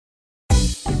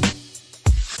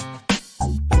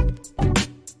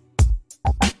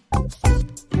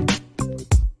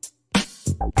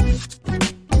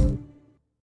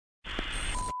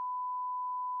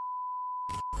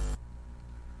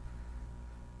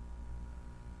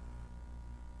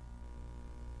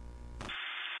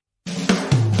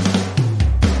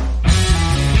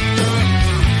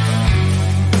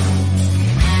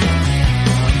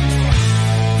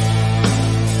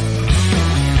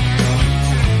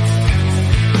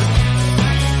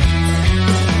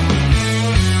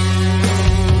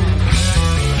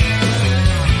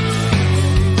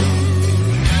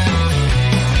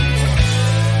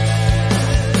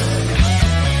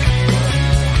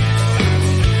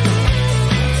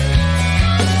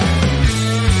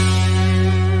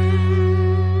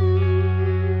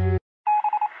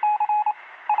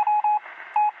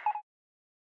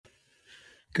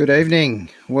Good evening.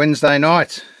 Wednesday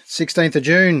night, 16th of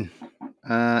June,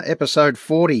 episode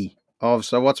 40 of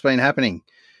So What's Been Happening.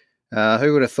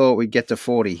 Who would have thought we'd get to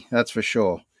 40? That's for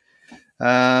sure.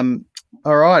 All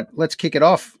right, let's kick it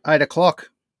off. 8 o'clock.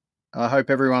 I hope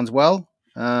everyone's well.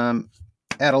 Out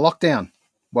of lockdown.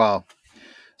 Well,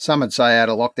 some would say out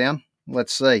of lockdown.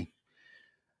 Let's see.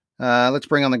 Let's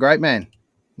bring on the great man.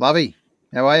 Lovey,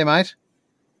 how are you, mate?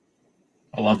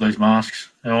 I love these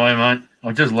masks. How are you, mate?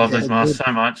 I just love these masks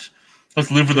so much. Let's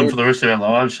live with them for the rest of our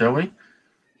lives, shall we?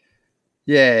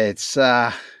 Yeah, it's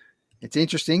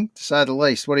interesting to say the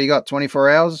least. What do you got?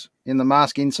 24 hours in the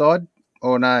mask inside?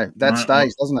 Or no, that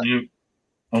stays, doesn't it?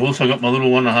 I've also got my little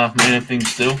 1.5 metre thing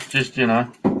still, just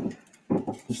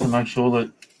to make sure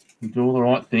that we do all the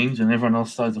right things and everyone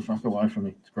else stays the fuck away from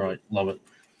me. It's great. Love it.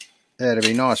 Yeah, it'd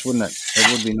be nice, wouldn't it?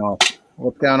 It would be nice.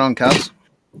 What's going on, cuz?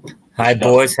 Hey,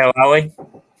 boys, how are we?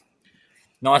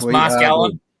 Nice mask,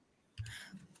 Alan.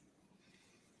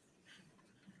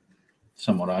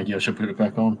 Some would argue I should put it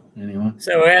back on anyway.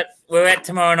 So we're out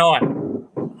tomorrow night.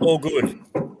 All good.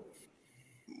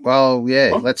 Well,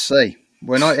 yeah, Let's see.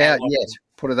 We're not out yet,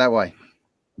 put it that way.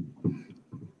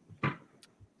 No,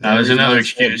 there's another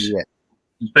excuse.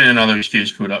 There's been another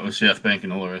excuse put up with South Bank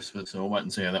and all the rest of it, so I'll wait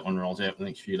and see how that one rolls out for the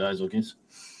next few days, I guess.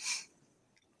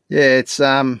 Yeah, it's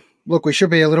look, we should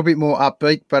be a little bit more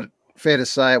upbeat, but fair to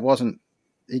say it wasn't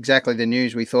exactly the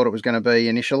news we thought it was going to be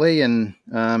initially, and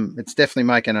it's definitely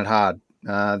making it hard.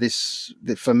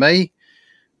 For me,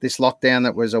 this lockdown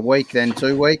that was a week, then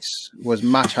 2 weeks, was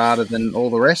much harder than all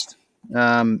the rest.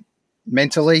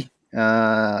 Mentally,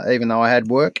 even though I had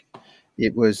work,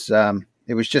 it was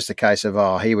just a case of,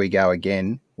 oh, here we go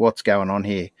again. What's going on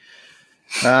here?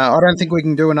 I don't think we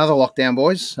can do another lockdown,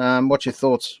 boys. What's your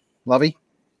thoughts, Lovey?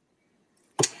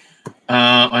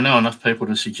 I know enough people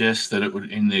to suggest that it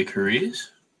would end their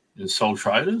careers as sole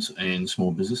traders and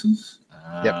small businesses.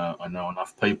 I know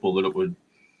enough people that it would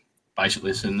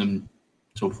basically send them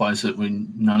to a place that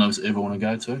none of us ever want to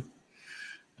go to.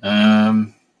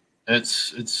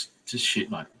 It's just shit,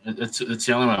 mate. It's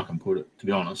the only way I can put it, to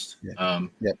be honest.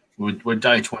 We're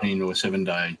day 20 into a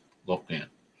 7-day lockdown.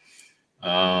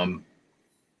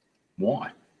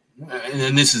 Why?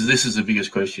 And this is the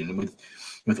biggest question.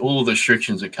 With all of the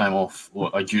restrictions that came off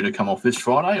or are due to come off this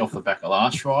Friday, off the back of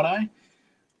last Friday,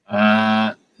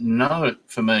 none of it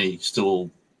for me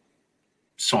still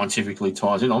scientifically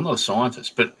ties in. I'm not a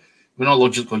scientist, but when I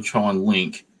logically try and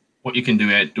link what you can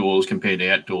do outdoors compared to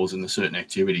outdoors in the certain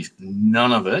activities,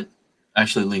 none of it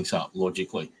actually links up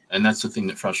logically. And that's the thing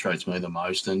that frustrates me the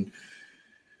most. And,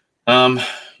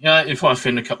 if I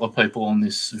offend a couple of people on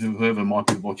this, whoever might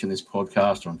be watching this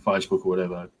podcast or on Facebook or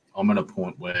whatever, I'm at a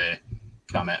point where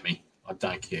come at me. I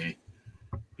don't care,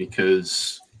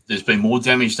 because there's been more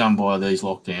damage done by these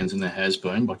lockdowns than there has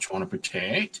been by trying to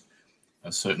protect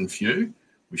a certain few.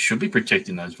 We should be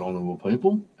protecting those vulnerable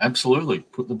people. Absolutely.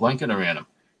 Put the blanket around them.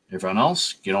 Everyone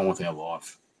else, get on with our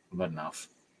life. I've had enough.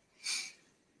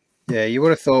 Yeah, you would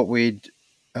have thought we'd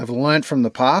have learnt from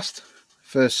the past,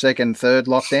 first, second, third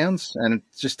lockdowns, and it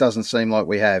just doesn't seem like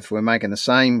we have. We're making the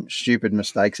same stupid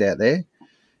mistakes out there,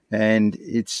 and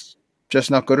it's just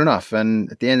not good enough.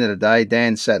 And at the end of the day,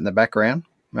 Dan sat in the background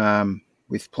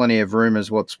with plenty of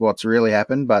rumours what's really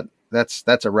happened, but that's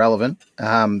irrelevant.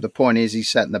 The point is, he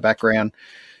sat in the background.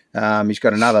 He's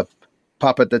got another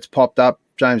puppet that's popped up,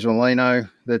 James Molino,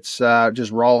 that's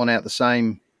just rolling out the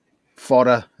same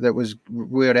fodder that was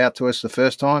wheeled out to us the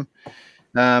first time,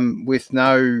 with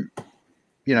no,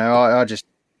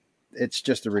 it's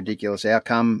just a ridiculous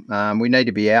outcome. We need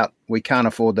to be out. We can't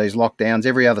afford these lockdowns.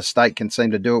 Every other state can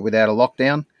seem to do it without a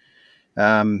lockdown.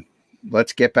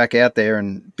 Let's get back out there,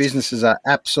 and businesses are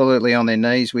absolutely on their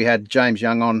knees. We had James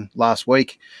Young on last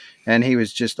week, and he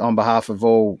was just on behalf of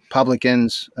all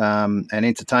publicans and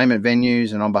entertainment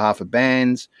venues and on behalf of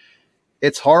bands.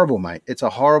 It's horrible, mate. It's a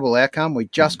horrible outcome. We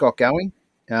just got going.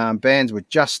 Bands were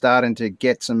just starting to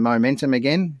get some momentum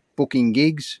again, booking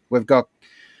gigs. We've got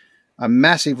a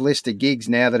massive list of gigs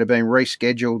now that have been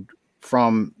rescheduled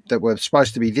from that were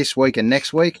supposed to be this week and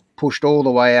next week, pushed all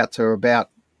the way out to about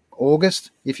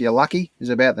August, if you're lucky, is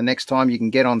about the next time you can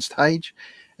get on stage.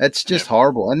 It's just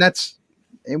horrible. And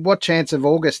what chance of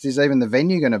August is even the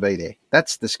venue going to be there?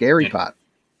 That's the scary part.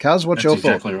 Cuz, what's your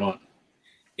thought? Exactly right.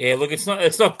 Yeah, look, it's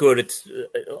not good. It's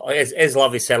as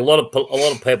Lovey said, a lot of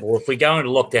people. If we go into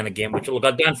lockdown again, which look,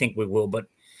 I don't think we will, but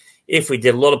if we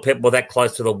did, a lot of people that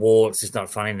close to the wall, it's just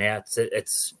not funny now.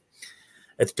 It's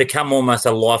become almost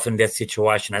a life and death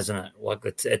situation, hasn't it? Like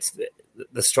it's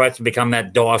the straits have become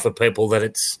that dire for people that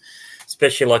it's,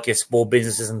 especially like your small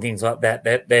businesses and things like that.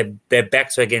 Their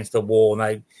backs are against the wall,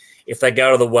 and if they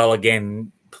go to the well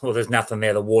again, well, there's nothing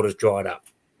there. The water's dried up.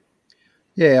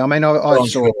 Yeah, I mean, I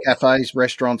saw cafes,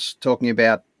 restaurants talking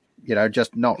about,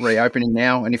 just not reopening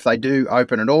now. And if they do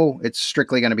open at all, it's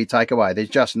strictly going to be takeaway. There's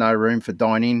just no room for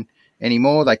dine-in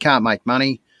anymore. They can't make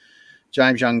money.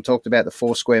 James Young talked about the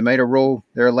 4 square metre rule.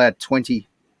 They're allowed 20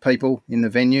 people in the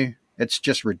venue. It's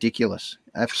just ridiculous.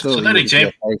 Absolutely.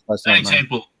 So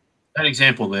that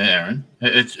example there, Aaron,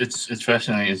 it's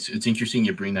fascinating. It's interesting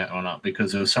you bring that up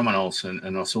because there was someone else,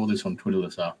 and I saw this on Twitter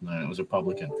this afternoon. It was a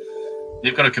publican.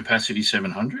 They've got a capacity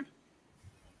 700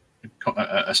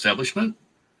 establishment,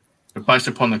 but based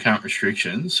upon the current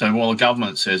restrictions. So while the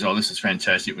government says, "Oh, this is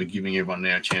fantastic, we're giving everyone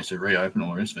now a chance to reopen,"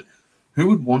 all the rest of it, who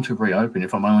would want to reopen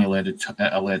if I'm only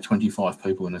allowed 25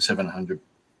 people in a 700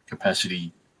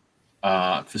 capacity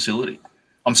facility?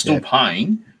 I'm still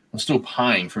paying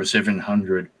for a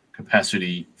 700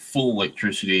 capacity, full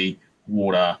electricity,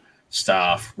 water,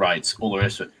 staff, rates, all the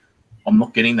rest of it. I'm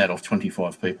not getting that off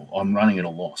 25 people. I'm running at a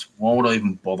loss. Why would I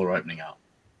even bother opening up?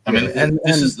 I mean,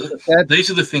 these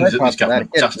are the things that this government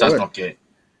just does not get.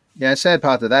 Yeah, sad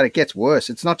part of that, it gets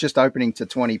worse. It's not just opening to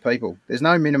 20 people. There's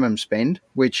no minimum spend,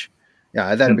 which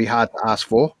that'd be hard to ask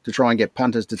for, to try and get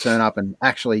punters to turn up and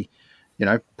actually,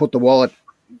 put the wallet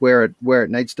where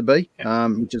it needs to be,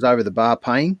 which is over the bar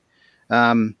paying.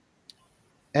 And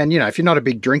if you're not a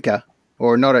big drinker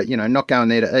or not going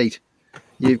there to eat,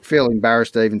 you feel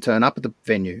embarrassed to even turn up at the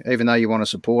venue, even though you want to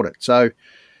support it. So,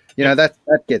 that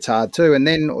gets hard too. And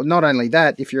then not only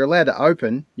that, if you're allowed to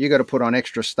open, you got to put on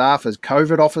extra staff as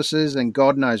COVID officers and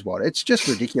God knows what. It's just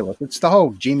ridiculous. It's the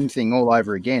whole gym thing all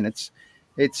over again.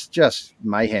 It's just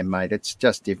mayhem, mate. It's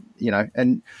just,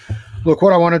 and look,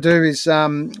 what I want to do is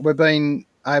we've been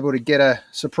able to get a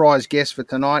surprise guest for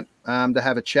tonight to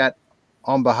have a chat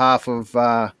on behalf of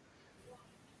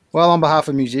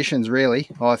musicians, really.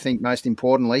 I think most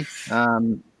importantly,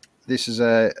 this is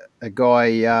a guy,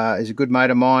 is a good mate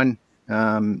of mine,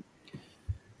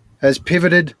 has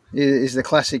pivoted, is the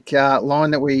classic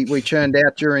line that we churned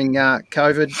out during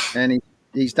COVID, and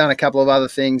he's done a couple of other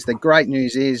things. The great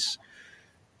news is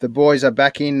the boys are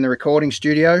back in the recording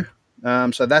studio,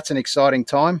 so that's an exciting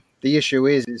time. The issue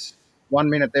is 1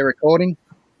 minute they're recording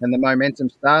and the momentum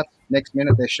starts, next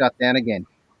minute they're shut down again.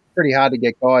 Pretty hard to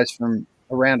get guys from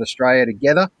around Australia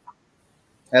together.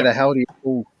 How the hell do you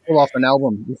pull off an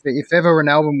album? If ever an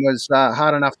album was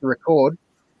hard enough to record,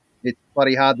 it's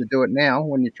bloody hard to do it now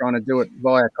when you're trying to do it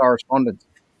via correspondence.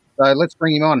 So let's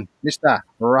bring him on, Mr.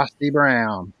 Rusty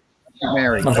Brown.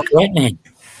 Mary. That's a great name.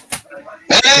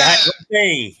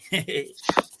 Hey.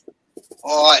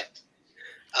 All right.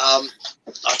 I'll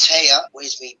tell you,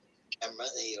 where's my camera?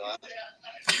 There you are.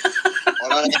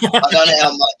 I don't know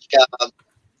how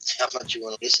much you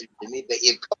want to listen to me, but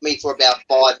you've got me for about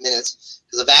 5 minutes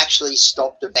because I've actually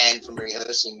stopped the band from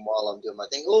rehearsing while I'm doing my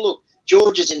thing. Oh, look,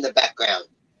 George is in the background.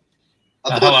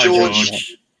 Hello,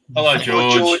 George. Hello,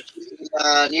 George. George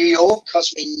in New York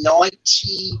cost me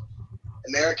 90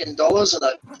 American dollars, and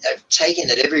I've taken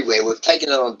it everywhere. We've taken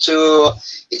it on tour.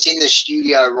 It's in the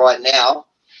studio right now.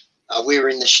 We were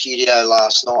in the studio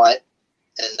last night,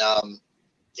 and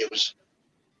it was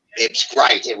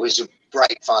great. It was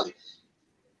great fun.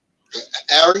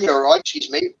 Aaron, you're right. Excuse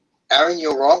me. Aaron,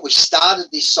 you're right. We started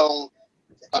this song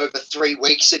over 3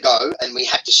 weeks ago, and we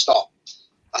had to stop.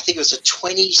 I think it was the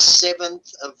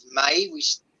 27th of May. We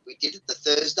did it the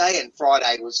Thursday, and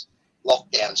Friday was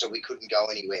lockdown, so we couldn't go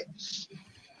anywhere.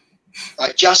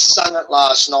 I just sung it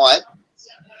last night,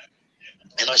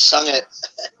 and I sung it.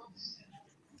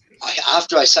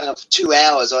 After I sung it for 2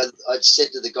 hours, I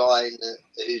said to the guy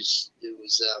who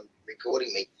was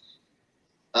recording me,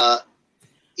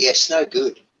 "Yeah, it's no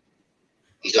good."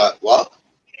 He's like, "What?"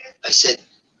 I said,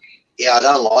 "Yeah, I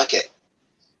don't like it.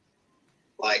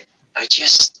 Like, it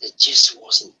just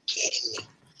wasn't getting me."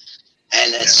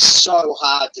 And it's so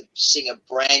hard to sing a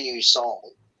brand new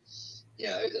song,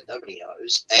 that nobody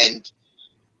knows, and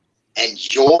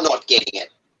you're not getting it.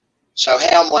 So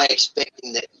how am I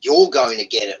expecting that you're going to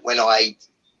get it when I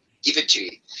give it to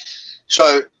you?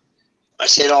 So I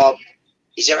said, "Oh,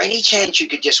 is there any chance you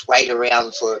could just wait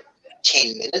around for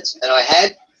 10 minutes?" And I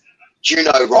had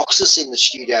Juno Roxas in the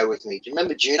studio with me. Do you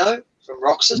remember Juno from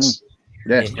Roxas?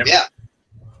 Yeah.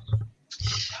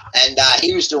 And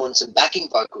he was doing some backing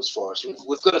vocals for us.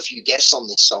 We've got a few guests on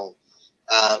this song,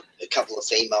 a couple of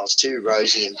females too,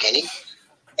 Rosie and Penny.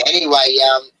 Anyway,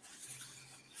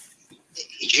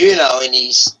 Juno, in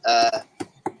his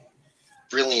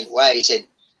brilliant way, said,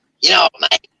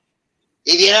 "Mate,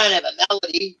 if you don't have a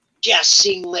melody, just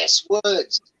sing less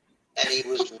words." And he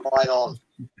was right on.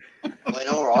 I went,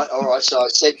 all right. So I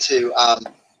said to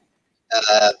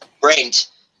Brent,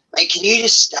 "Mate, can you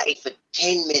just stay for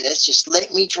 10 minutes. Just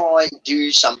let me try and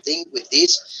do something with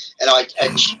this. And I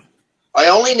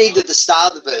only needed the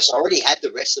start of the verse. I already had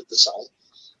the rest of the song.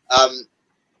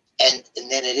 And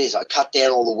then it is. I cut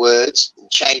down all the words and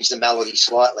changed the melody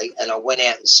slightly, and I went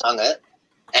out and sung it.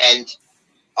 And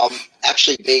I'm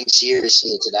actually being serious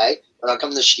here today. When I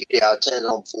come to the studio, I turn it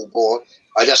on full bore.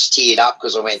 I just teared up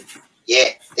because I went, yeah,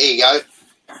 there you go.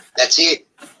 That's it.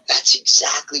 That's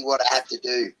exactly what I have to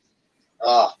do.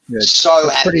 Oh, yeah, so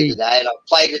happy today. And I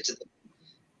played it to the...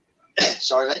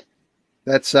 Sorry, mate.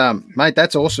 That's, mate,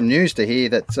 that's awesome news to hear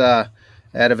that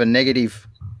out of a negative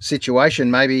situation,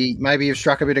 maybe you've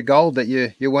struck a bit of gold that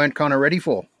you weren't kind of ready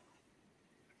for.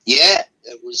 Yeah,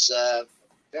 it was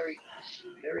very,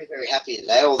 very, very happy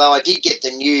today. Although I did get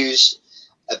the news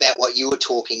about what you guys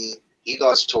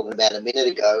were talking about a minute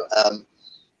ago.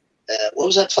 What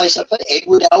was that place up there?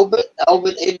 Albert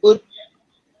Edward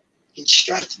in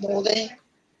Strathmore there.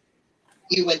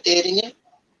 You went there, didn't you?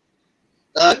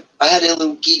 No, I had a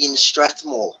little gig in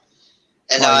Strathmore,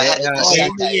 and I had it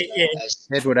Saturday. Yeah.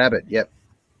 Edward Abbott, yep.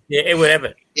 Yeah, Edward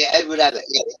Abbott. Yeah, Edward Abbott.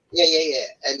 Yeah.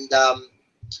 And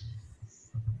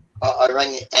I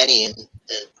rang Annie and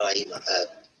I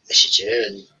messaged her,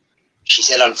 and she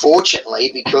said,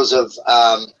 unfortunately, because of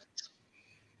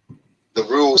the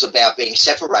rules about being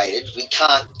separated, we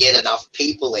can't get enough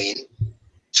people in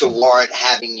to warrant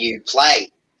having you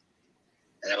play.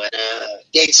 And I went,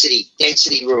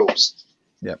 density rules.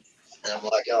 Yep. And I'm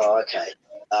like, oh, okay.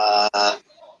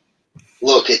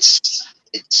 Look, it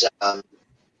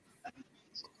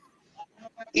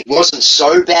wasn't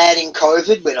so bad in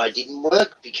COVID when I didn't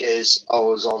work because I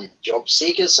was on job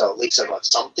seeker, so at least I got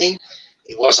something.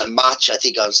 It wasn't much. I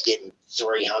think I was getting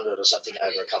 300 or something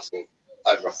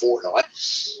over a fortnight,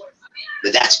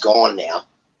 but that's gone now.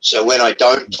 So when I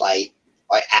don't play,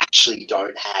 I actually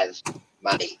don't have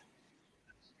money.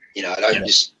 You know, I can't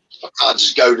just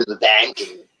go to the bank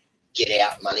and get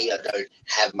out money. I don't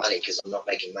have money because I'm not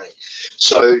making money.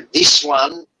 So this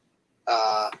one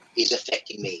is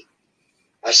affecting me.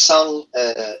 I sung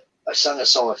a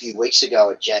song a few weeks ago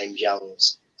at James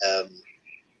Young's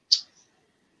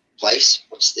place.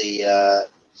 What's the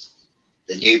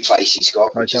new place he's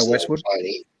got? Hotel Westwood?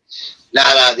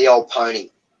 No, the old Pony.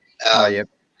 Yep.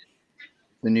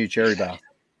 The new Cherry Bar.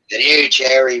 The new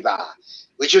Cherry Bar,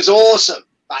 which was awesome.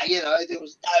 But, you know, there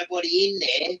was nobody in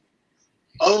there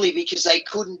only because they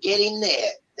couldn't get in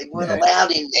there. They weren't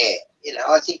allowed in there. You know,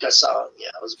 I think I saw,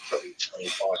 it was probably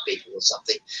 25 people or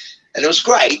something. And it was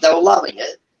great. They were loving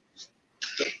it.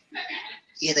 But,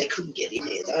 yeah, they couldn't get in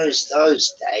there.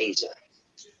 Those days.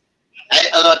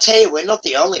 And I tell you, we're not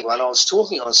the only one. I was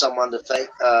talking on someone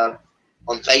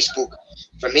on Facebook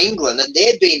from England, and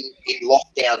they've been in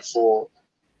lockdown for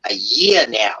a year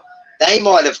now. They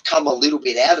might have come a little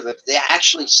bit out of it, but they're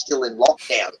actually still in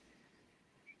lockdown.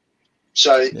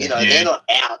 So, they're not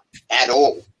out at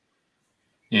all.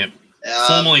 Yeah.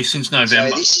 Formally since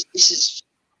November. So this is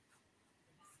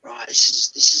right.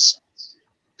 This is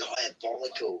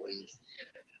diabolical.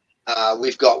 And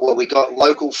we got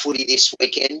local footy this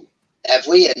weekend, have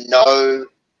we? And no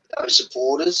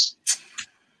supporters.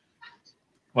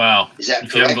 Wow. Is that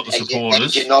if correct? You haven't got the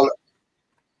supporters.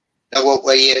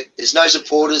 There's no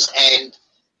supporters and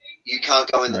you can't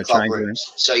go in the club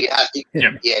rooms. So you have to,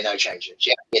 no change rooms.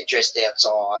 You have to get dressed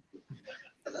outside.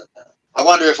 I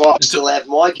wonder if I still have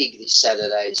my gig this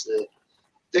Saturday as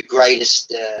the greatest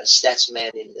stats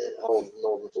man in the whole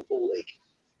Northern Football League.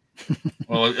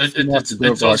 Well,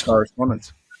 it's Oz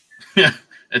correspondence. Yeah,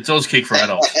 it's Oz kick for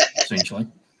adults, essentially.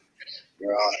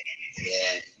 Right.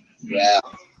 Yeah.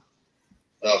 Wow.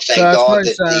 Well, thank God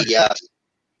that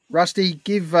Rusty,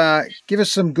 give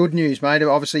us some good news, mate.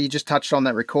 Obviously, you just touched on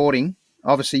that recording.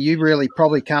 Obviously, you really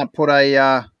probably can't put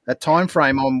a time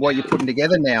frame on what you're putting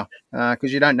together now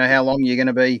because you don't know how long you're going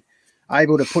to be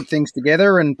able to put things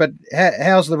together. But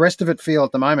how's the rest of it feel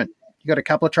at the moment? You got a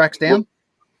couple of tracks down?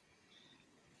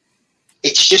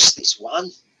 It's just this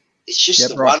one. It's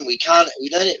just one. We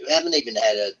haven't even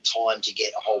had a time to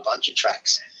get a whole bunch of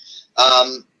tracks.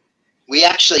 We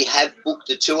actually have booked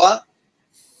a tour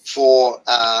for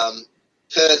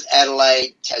Perth,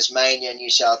 Adelaide, Tasmania, New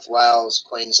South Wales,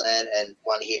 Queensland, and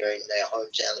one here in our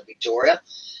hometown of Victoria.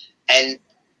 And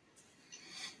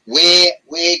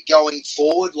we're going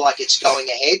forward like it's going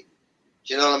ahead.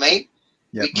 Do you know what I mean?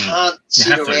 Yep. We can't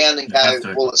sit around and go,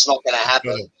 well, it's not going to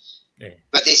happen. Yeah.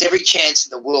 But there's every chance in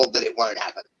the world that it won't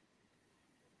happen.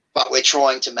 But we're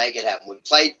trying to make it happen. We've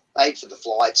paid for the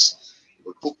flights.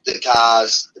 We've booked the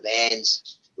cars, the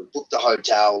vans. We've booked the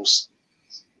hotels.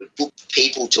 We've booked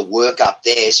people to work up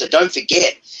there. So don't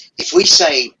forget, if we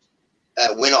say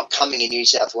we're not coming in New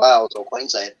South Wales or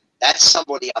Queensland, that's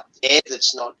somebody up there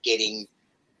that's not getting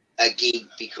a gig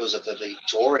because of a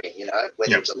Victorian, you know,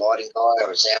 whether it's a lighting guy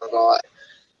or a sound guy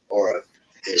or a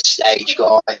stage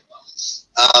guy.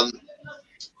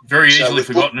 Very easily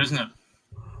forgotten, isn't it?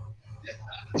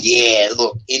 Yeah,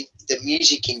 look, in the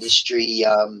music industry,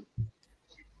 I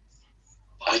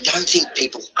don't think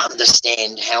people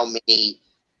understand how many,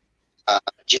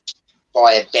 just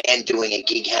by a band doing a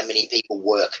gig, how many people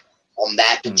work on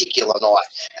that particular night.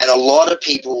 And a lot of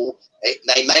people,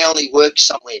 they may only work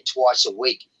somewhere twice a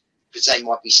week because they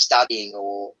might be studying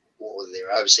or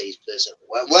they're overseas person,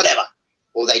 whatever,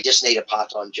 or they just need a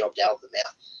part-time job to help them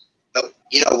out. But,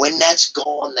 you know, when that's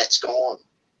gone, that's gone.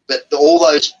 But all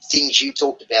those things you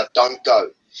talked about don't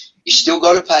go. You still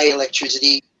got to pay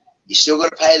electricity. You still got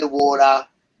to pay the water,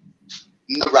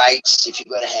 the rates if you've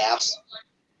got a house.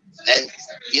 And,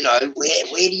 you know,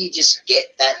 where do you just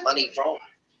get that money from?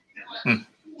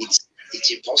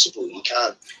 It's impossible. You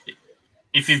can't.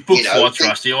 If you've booked flights,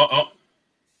 Rusty,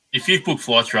 if you've booked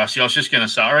flights, Rusty, I was just going to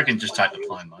say, I reckon just take the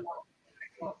plane, mate.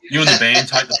 You and the band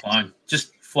take the plane.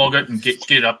 Just flog it and get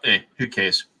it up there. Who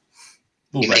cares?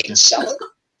 We'll sell it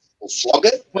or flog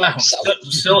it? Well,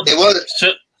 sell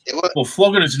it. Well,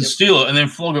 flog it and steal it, and then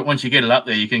flog it once you get it up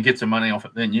there. You can get some money off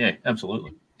it then, yeah,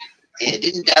 absolutely. Yeah,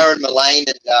 didn't Darren Mullane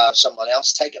and someone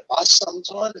else take a bus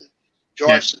sometime and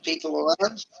drive some people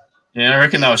around? Yeah, I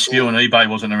reckon they were spewing eBay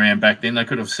wasn't around back then. They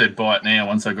could have said buy it now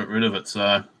once they got rid of it.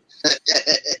 So,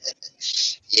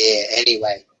 yeah.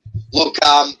 Anyway, look,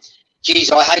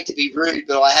 geez, I hate to be rude,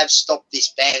 but I have stopped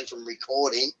this band from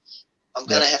recording. I'm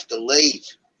going to have to leave.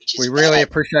 We really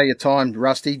appreciate your time,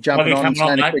 Rusty, jumping on and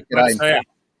saying a quick today.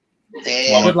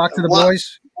 Yeah. Good luck to the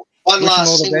boys. One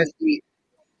last thing with you.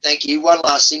 Thank you. One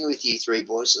last thing with you three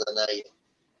boys. So I know you.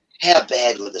 How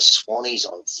bad were the Swannies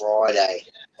on Friday?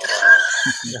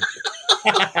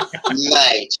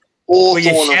 Mate. Well,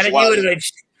 you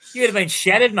would have been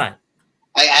shattered, mate.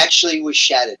 I actually was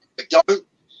shattered. But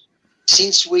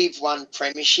since we've won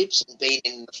premierships and been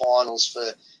in the finals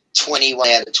for 21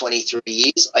 out of 23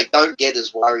 years, I don't get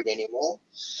as worried anymore.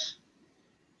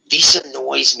 This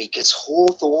annoys me because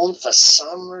Hawthorn, for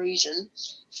some reason,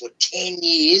 for 10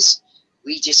 years,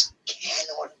 we just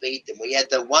cannot beat them. We had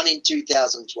the one in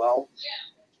 2012,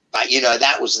 but, you know,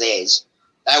 that was theirs.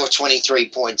 They were 23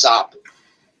 points up,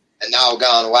 and they were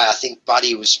going away. I think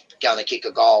Buddy was going to kick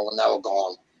a goal, and they were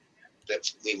gone. But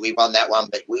we won that one,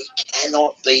 but we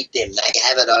cannot beat them. They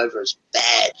have it over as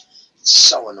bad. It's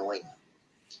so annoying.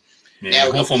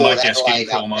 Yeah, Hawthorn might get skin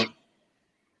crawl, mate.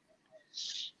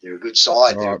 They're a good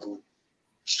side. They're a good,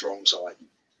 strong side.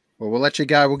 Well, we'll let you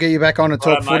go. We'll get you back on to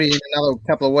talk footy in another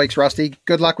couple of weeks, Rusty.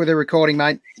 Good luck with the recording,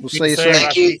 mate. We'll see you soon.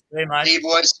 Thank you. See you,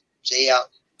 boys. See ya.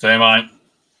 See you, mate.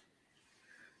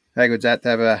 How good's that to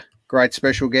have a great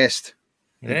special guest,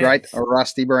 the great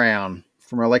Rusty Brown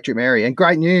from Electric Mary. And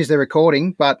great news, they're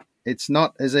recording, but it's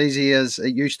not as easy as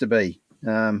it used to be.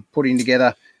 Putting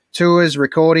together tours,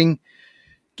 recording,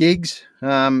 gigs.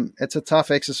 It's a tough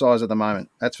exercise at the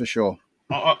moment, that's for sure.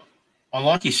 I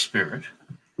like his spirit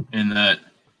in that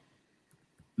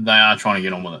they are trying to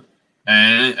get on with it,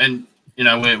 and you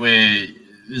know where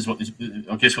this is what this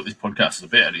podcast is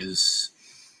about is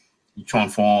you try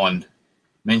and find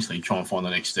the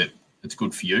next step that's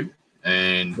good for you,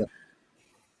 and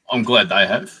I'm glad they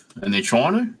have, and they're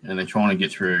trying to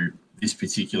get through this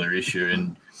particular issue,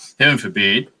 and heaven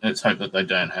forbid, let's hope that they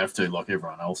don't have to, like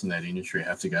everyone else in that industry,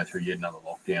 have to go through yet another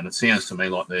lockdown. It sounds to me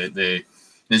like they're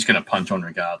just going to punch on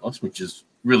regardless, which is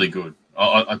really good.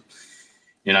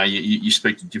 You know, you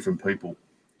speak to different people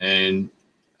and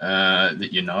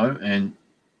that you know, and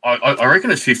I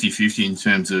reckon it's 50-50 in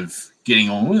terms of getting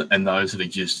on with it and those that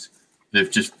are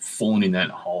they've just fallen in that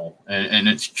hole, and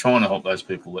it's trying to help those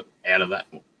people out of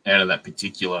that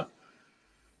particular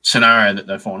scenario that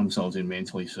they find themselves in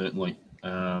mentally, certainly.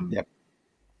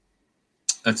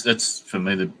 That's for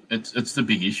me it's the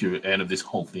big issue out of this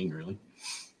whole thing, really.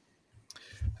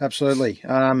 Absolutely.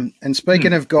 And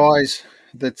speaking of guys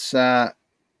that's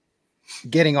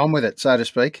getting on with it, so to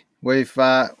speak,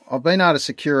 I've been able to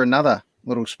secure another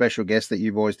little special guest that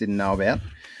you boys didn't know about.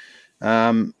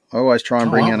 I always try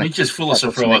and bring in. He's just full of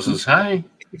surprises, hey?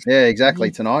 Yeah,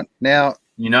 exactly. Tonight. Now,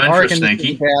 you know, for a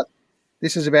sneaky.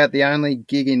 This is about the only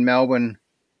gig in Melbourne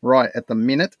right at the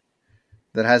minute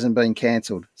that hasn't been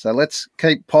cancelled. So let's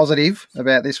keep positive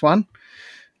about this one.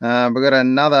 We've got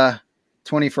another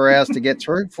 24 hours to get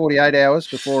through, 48 hours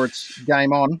before it's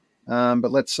game on.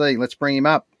 But let's see. Let's bring him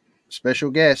up. Special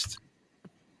guest.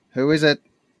 Who is it?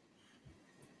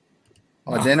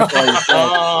 Identify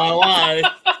yourself. Oh, hello.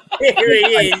 Here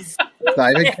he is.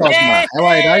 David Cosma. How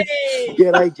are you, Dave?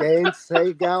 G'day, gents. How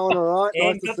you going? All right.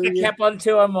 And Nice to got see the you. cap on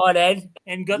too, I might add.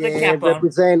 And got the cap on.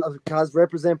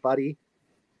 Represent, buddy.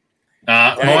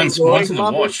 Mine's in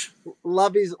the wash.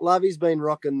 Lovey's been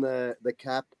rocking the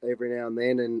cap every now and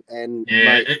then, and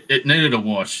Yeah, mate, it needed a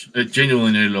wash. It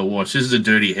genuinely needed a wash. This is a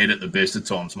dirty head at the best of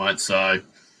times, mate. So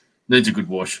needs a good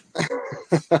wash.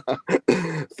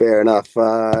 fair enough.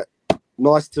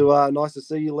 Nice to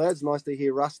see you, lads. Nice to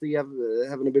hear Rusty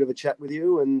having a bit of a chat with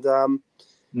you. And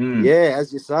yeah,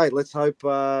 as you say, let's hope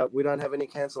we don't have any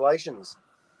cancellations.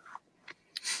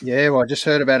 Yeah, well, I just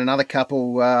heard about another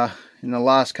couple in the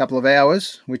last couple of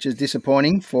hours, which is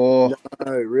disappointing for.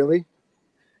 No, really?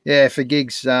 Yeah, for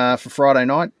gigs for Friday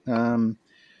night.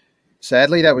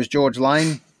 Sadly, that was George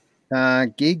Lane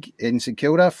gig in St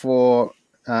Kilda for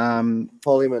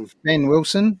Polyman, Ben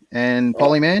Wilson and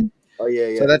Polyman. Oh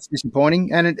yeah. So that's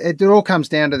disappointing, and it all comes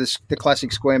down to the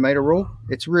classic square metre rule.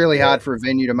 It's really hard for a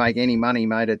venue to make any money,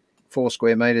 mate, at 4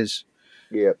 square metres.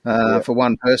 For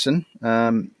one person.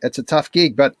 It's a tough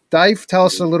gig. But Dave, tell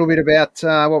us a little bit about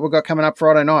what we've got coming up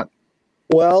Friday night.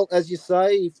 Well, as you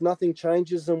say, if nothing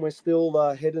changes and we're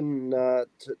still heading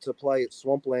to play at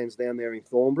Swamplands down there in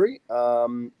Thornbury.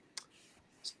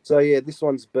 So yeah, this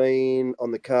one's been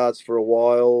on the cards for a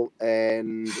while,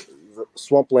 and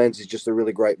Swamplands is just a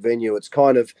really great venue. It's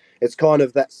kind of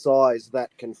that size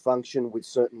that can function with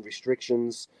certain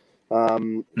restrictions.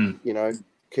 You know,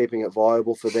 keeping it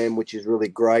viable for them, which is really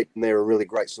great, and they're a really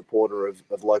great supporter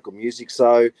of local music.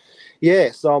 So, yeah,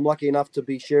 so I'm lucky enough to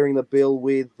be sharing the bill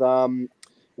with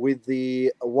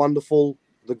the wonderful,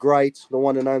 the great, the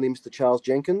one and only Mr. Charles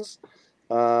Jenkins.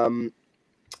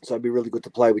 So it'd be really good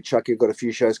to play with Chucky. We've got a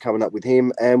few shows coming up with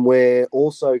him, and we're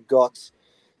also got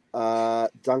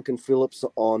Duncan Phillips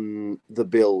on the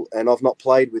bill, and I've not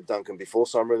played with Duncan before,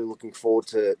 so I'm really looking forward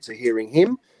to hearing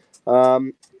him.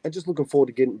 And just looking forward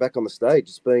to getting back on the stage.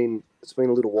 It's been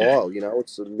a little while, you know.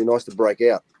 It'd be nice to break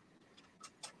out.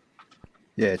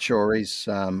 Yeah, it sure is.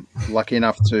 Lucky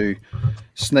enough to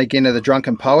sneak into the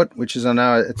Drunken Poet, which is, I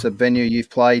know it's a venue you've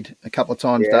played a couple of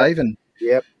times, Dave, and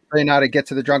being able to get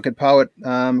to the Drunken Poet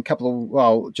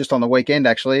just on the weekend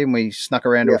actually, and we snuck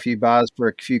around to a few bars for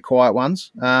a few quiet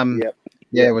ones.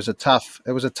 It was a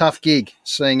tough gig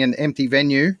seeing an empty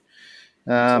venue.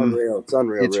 It's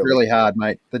unreal. It's really hard,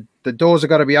 mate. The doors have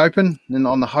got to be open, and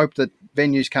on the hope that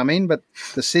venues come in, but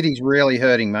the city's really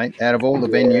hurting, mate. Out of all the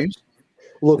venues,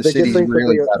 look, the city's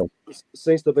really battled.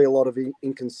 Seems to be a lot of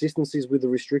inconsistencies with the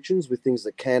restrictions, with things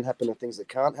that can happen and things that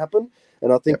can't happen,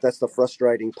 and I think that's the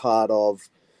frustrating part of,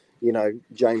 you know,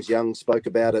 James Young spoke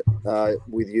about it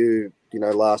with you, you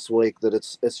know, last week, that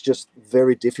it's just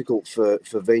very difficult for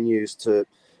venues to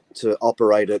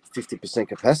operate at 50%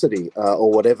 capacity or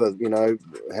whatever, you know,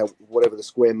 whatever the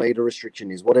square meter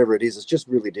restriction is, whatever it is, it's just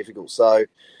really difficult. So,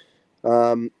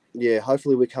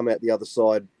 hopefully we come out the other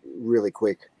side really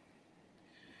quick.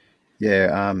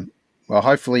 Yeah, well,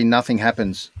 hopefully nothing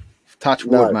happens. Touch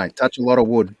wood, mate. Touch a lot of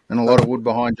wood, and a lot of wood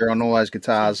behind you on all those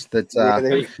guitars. That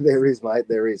there is, mate.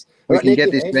 There is. We can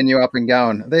get this venue up and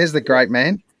going. There's the great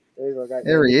man.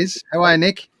 There he is. How are you,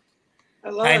 Nick?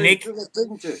 Hello. Hey, Nick.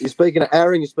 You're speaking to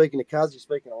Aaron, you're speaking to Kaz, you're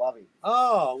speaking to Lovey.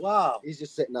 Oh, wow. He's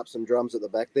just setting up some drums at the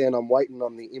back there, and I'm waiting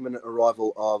on the imminent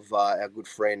arrival of our good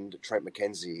friend Trent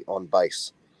McKenzie on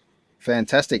bass.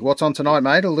 Fantastic. What's on tonight,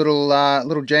 mate? A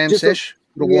little jam sesh,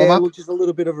 little warm up. Just a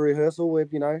little bit of a rehearsal.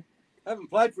 We've, you know, Haven't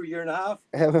played for a year and a half.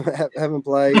 haven't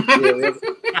played.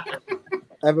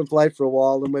 Haven't played for a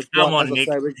while, and we've got,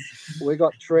 we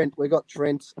got Trent. We got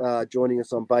Trent joining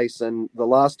us on bass. And the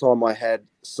last time I had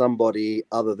somebody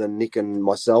other than Nick and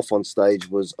myself on stage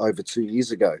was over 2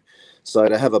 years ago. So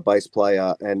to have a bass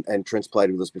player, and Trent's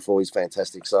played with us before, he's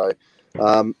fantastic. So,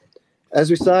 as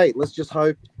we say, let's just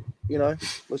hope, you know,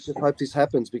 this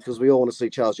happens, because we all want to see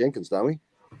Charles Jenkins, don't we?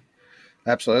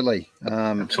 Absolutely.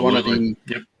 Absolutely.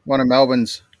 One of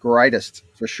Melbourne's greatest,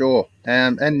 for sure.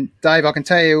 And Dave, I can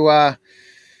tell you,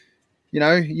 you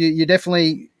know, you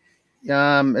definitely,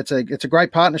 it's a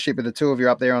great partnership with the two of you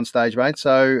up there on stage, mate.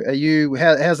 So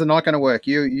how's the night going to work?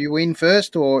 You in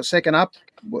first or second up?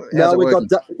 No,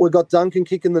 we got Duncan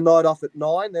kicking the night off at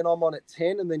 9, then I'm on at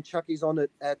 10, and then Chucky's on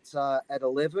at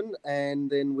 11, and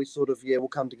then we sort of, we'll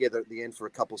come together at the end for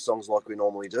a couple of songs like we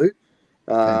normally do.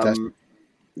 Fantastic.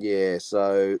 Yeah,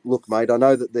 so look, mate, I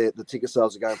know that the ticket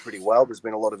sales are going pretty well. There's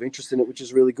been a lot of interest in it, which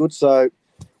is really good. So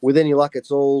with any luck,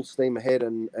 it's all steam ahead,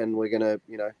 and we're gonna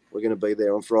be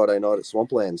there on Friday night at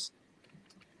Swamplands.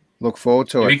 Look forward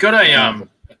to it.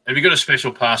 Have you got a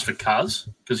special pass for Cuz?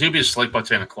 Because he'll be asleep by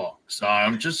 10 o'clock. So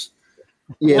I'm just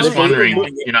wondering,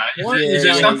 you know, is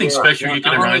there something special you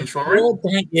can arrange for him? Well,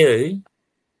 thank you.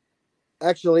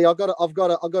 Actually, I've got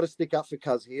to stick up for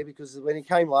Cuz here, because when he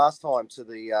came last time to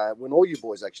the when all you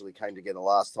boys actually came together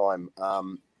last time,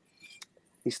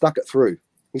 he stuck it through.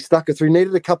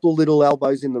 Needed a couple of little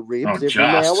elbows in the ribs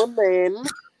now and then.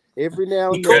 Every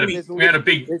now and then.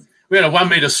 We had a 1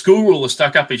 meter school ruler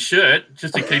stuck up his shirt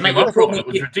just to keep him upright. It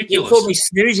was ridiculous. You called me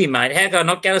snoozy, mate. How can I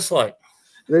not go to sleep?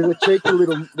 There's a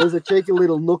cheeky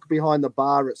little nook behind the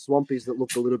bar at Swampy's that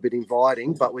looked a little bit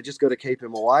inviting, but we just got to keep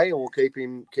him away, or we'll keep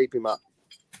him up.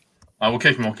 We'll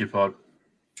keep him occupied.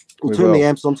 We'll turn the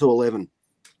amps on to 11.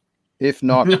 If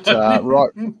not,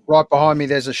 right behind me,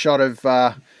 there's a shot of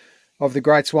the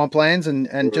Great Swamplands,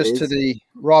 and just to the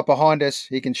right behind us,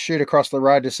 you can shoot across the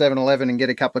road to 7-Eleven and get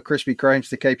a couple of Krispy Kremes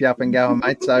to keep you up and going,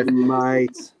 mate. So,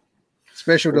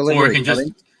 special delivery. Or you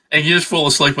can just fall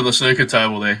asleep on the snooker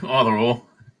table there. Either or.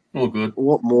 All good.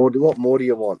 What more do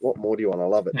you want? I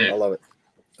love it. Yeah. I love it.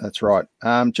 That's right.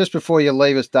 Just before you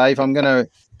leave us, Dave, I'm going to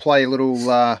play a little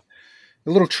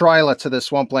trailer to the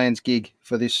Swamplands gig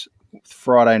for this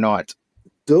Friday night.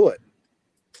 Do it.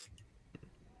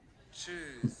 2,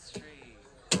 3,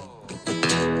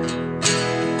 4.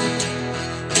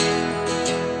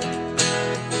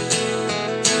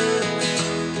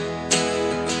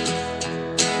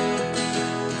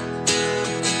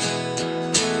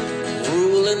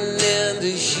 Rolling into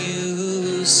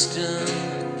Houston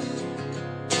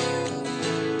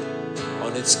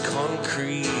on its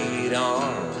concrete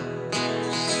arms.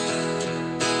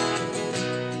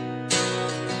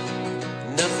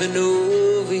 Nothing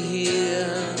over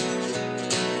here.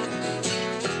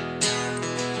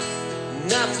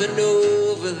 Nothing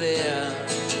over there.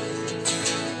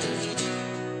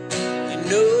 You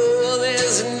know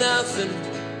there's nothing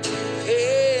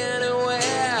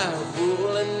anywhere.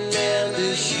 Rolling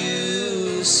into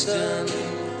Houston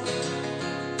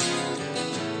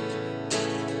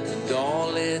and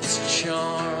all its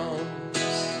charms.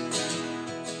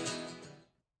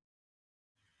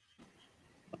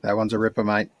 That one's a ripper,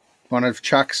 mate. One of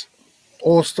Chuck's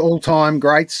all-time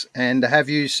greats, and to have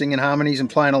you singing harmonies and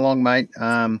playing along, mate,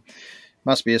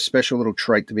 must be a special little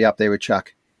treat to be up there with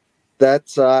Chuck.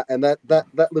 That's and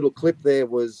that little clip there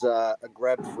was a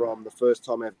grab from the first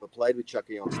time I ever played with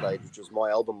Chucky on stage, which was my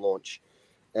album launch.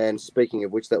 And speaking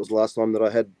of which, that was the last time that I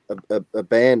had a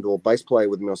band or bass player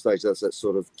with me on stage. That's that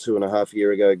sort of 2.5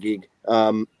 year ago gig.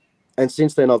 And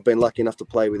since then, I've been lucky enough to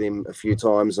play with him a few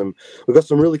times. And we've got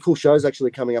some really cool shows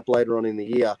actually coming up later on in the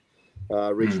year,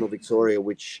 regional Victoria,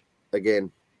 which,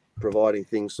 again, providing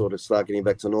things sort of start getting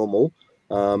back to normal,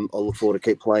 I'll look forward to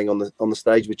keep playing on the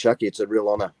stage with Chucky. It's a real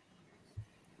honour.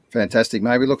 Fantastic,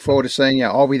 mate. We look forward to seeing you.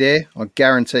 I'll be there. I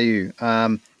guarantee you.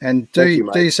 And do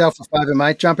yourself a favour,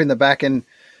 mate. Jump in the back and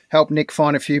help Nick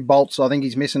find a few bolts. I think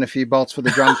he's missing a few bolts for the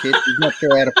drum kit. He's not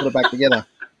sure how to put it back together.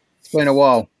 It's been a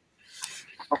while.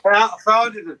 I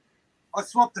found it. I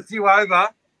swapped a few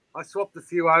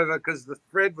over because the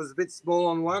thread was a bit small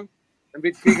on one and a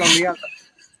bit big on the other.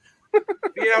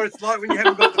 You know, it's like when you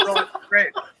haven't got the right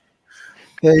thread.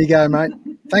 There you go, mate.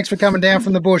 Thanks for coming down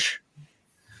from the bush.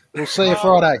 We'll see you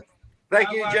Friday.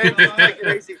 Thank you, James. Take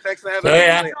it easy. Thanks for having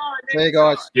me. See you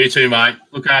guys. You too, mate.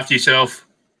 Look after yourself.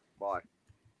 Bye.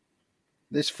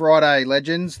 This Friday,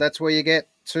 legends, that's where you get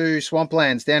to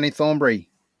Swamplands down in Thornbury.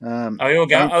 Are you all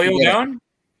going?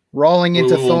 Rolling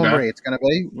into We will Thornbury. go. It's going to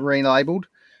be relabelled.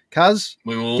 Cuz,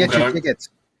 We will get go. your tickets.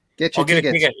 I'll get a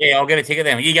ticket. Yeah, I'll get a ticket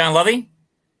then. Are you going, Lovey?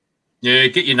 Yeah,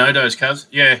 get your no-dos, cuz.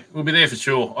 Yeah, we'll be there for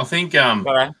sure. I think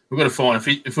Right. we've got to find,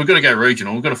 if we're going to go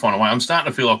regional, we've got to find a way. I'm starting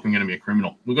to feel like I'm going to be a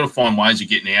criminal. We've got to find ways of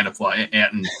getting out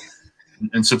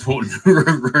and supporting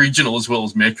regional as well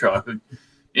as metro.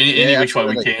 Any which way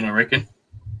we absolutely. can, I reckon.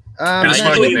 Um, Just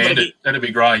mate, smoke the we- bandit. That'd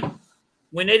be great.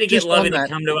 We need to get Just Lovey on to that-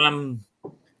 come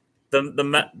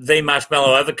to the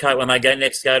Marshmallow Overcoat when they go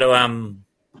to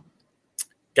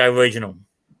go regional.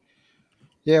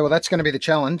 yeah, well, that's going to be the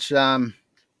challenge.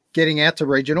 Getting out to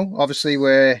regional. Obviously,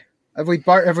 have we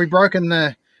broken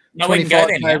the No, we can go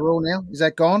there 25K now. rule now? Is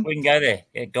that gone? We can go there.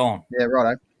 Yeah, gone. Yeah,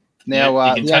 righto. Now,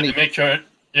 Yeah, you the can only take the metro.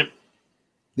 Yep.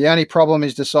 the only problem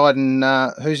is deciding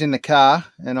who's in the car,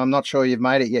 and I'm not sure you've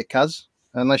made it yet, cuz,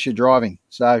 unless you're driving.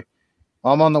 So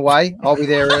I'm on the way. I'll be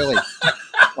there early.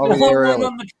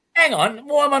 Hang on.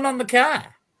 Why am I not on the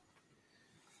car?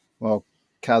 Well,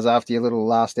 cuz, after your little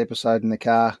last episode in the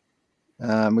car,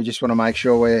 we just want to make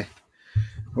sure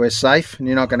we're safe, and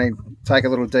you're not going to take a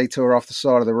little detour off the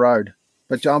side of the road.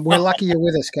 But we're lucky you're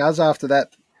with us, cuz, after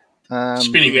that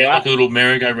Spinning out like a little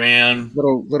merry-go-round.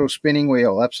 little spinning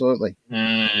wheel. Absolutely.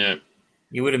 Yeah.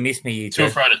 You would have missed me, you Too two.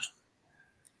 afraid of.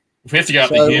 If we have to go up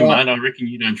So, to here, mate, I reckon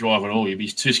you don't drive at all. You'd be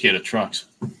too scared of trucks.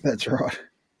 That's right.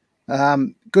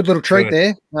 Good little treat Good.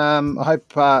 there. I hope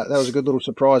that was a good little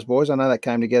surprise, boys. I know that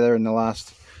came together in the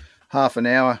last half an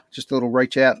hour. Just a little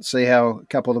reach out and see how a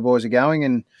couple of the boys are going.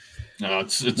 And No,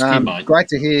 it's good, mate. great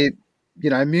to hear,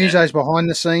 Musos behind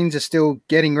the scenes are still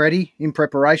getting ready in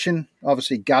preparation.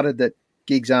 Obviously gutted that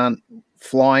gigs aren't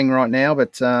flying right now,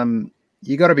 but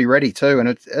you got to be ready too. And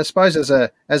I suppose as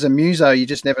a muso, you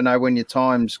just never know when your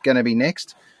time's going to be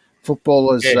next.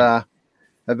 Footballers have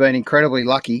been incredibly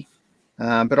lucky.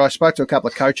 But I spoke to a couple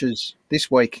of coaches this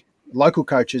week, local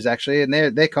coaches actually, and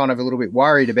they're kind of a little bit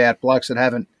worried about blokes that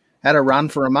haven't had a run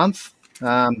for a month.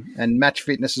 And match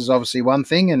fitness is obviously one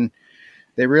thing, and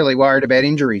they're really worried about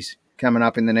injuries coming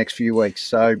up in the next few weeks.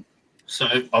 So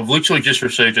I've literally just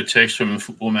received a text from a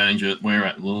football manager that we're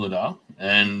at Lillardale,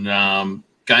 and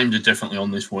games are definitely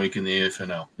on this week in the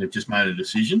EFNL. They've just made a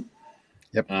decision.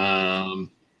 Yep.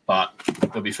 But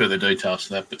there'll be further details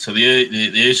to that. But so the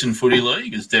Eastern Footy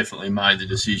League has definitely made the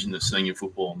decision that senior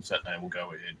football on Saturday will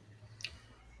go ahead.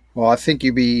 Well, I think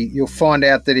you'll find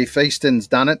out that if Easton's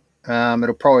done it,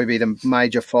 it'll probably be the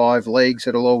major 5 leagues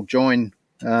that'll all join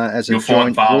as a You'll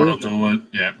joint find Barwon group. will do it,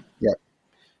 yeah. Yep.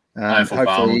 AFL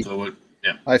Barwon will do it,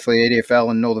 yeah. Hopefully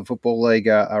EDFL and Northern Football League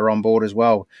are on board as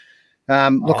well.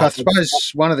 Look, I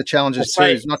suppose one of the challenges too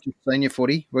is not just senior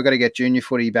footy. We've got to get junior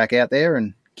footy back out there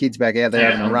and kids back out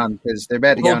there having a run because they're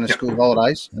about to go into school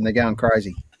holidays and they're going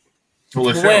crazy.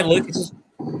 Well,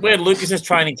 Where Lucas is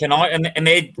training tonight, and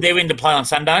they're in to play on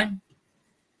Sunday.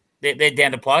 They're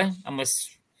down to play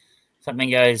unless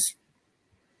something goes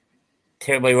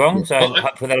terribly wrong. Yeah. So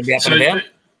hopefully that'll be up and about.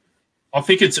 I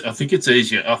think it's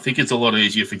easier. I think it's a lot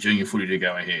easier for junior footy to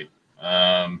go ahead.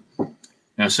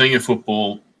 Now, senior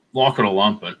football, like it or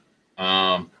lump it,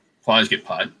 players get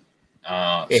paid.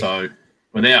 So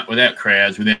without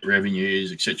crowds, without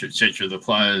revenues, etc., the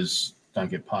players don't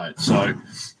get paid. So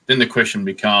then the question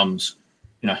becomes,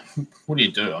 what do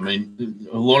you do? I mean,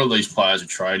 a lot of these players are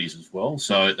tradies as well,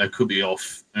 so they could be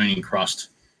off earning crust,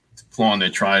 applying their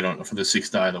trade on for the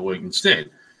 6th day of the week instead.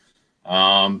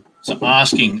 So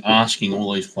asking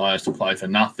all these players to play for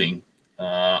nothing,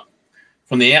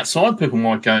 from the outside, people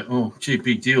might go, "Oh, gee,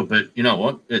 big deal," but you know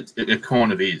what? It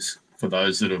kind of is for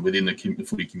those that are within the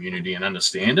footy community and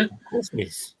understand it. Of course it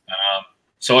is.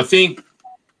 So I think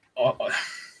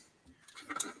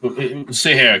we'll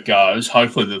see how it goes.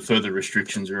 Hopefully, the further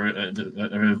restrictions are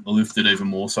lifted even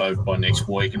more so by next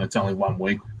week, and it's only 1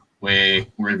 week where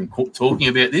we're even talking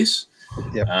about this.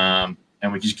 Yep.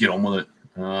 And we just get on with it.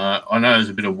 I know there's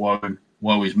a bit of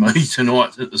woe is me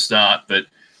tonight at the start, but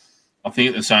I think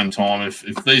at the same time, if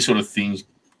these sort of things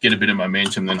get a bit of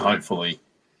momentum, then hopefully,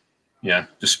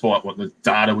 despite what the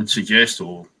data would suggest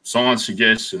or science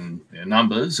suggests and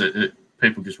numbers,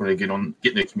 people just want to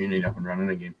get their community up and running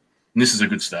again. And this is a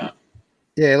good start.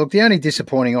 Yeah, look, the only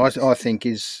disappointing I think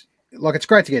is, like, it's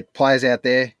great to get players out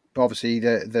there. Obviously,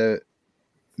 the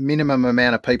minimum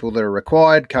amount of people that are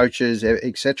required, coaches,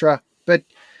 etc. But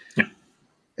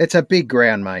it's a big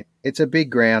ground, mate. It's a big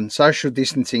ground. Social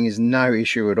distancing is no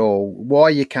issue at all. Why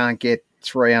you can't get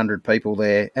 300 people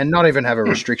there and not even have a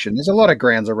restriction? There's a lot of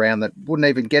grounds around that wouldn't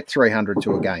even get 300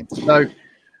 to a game. So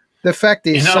the fact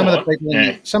is, some of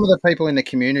the people in the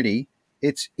community,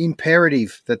 it's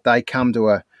imperative that they come to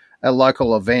a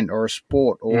local event or a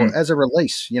sport or as a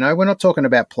release. We're not talking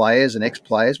about players and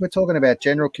ex-players. We're talking about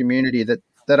general community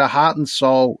that are heart and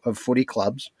soul of footy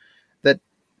clubs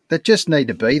that just need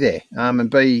to be there and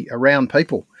be around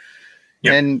people.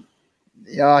 Yep. And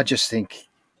I just think,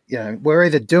 we're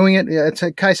either doing it. It's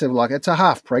a case of it's a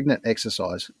half pregnant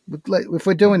exercise. If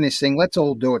we're doing this thing, let's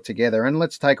all do it together and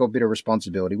let's take a bit of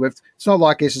responsibility. It's not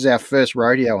like this is our first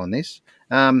rodeo on this.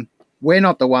 We're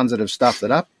not the ones that have stuffed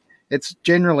it up. It's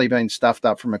generally been stuffed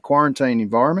up from a quarantine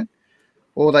environment,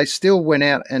 or they still went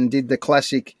out and did the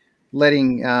classic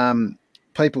letting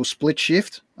people split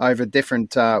shift over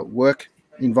different work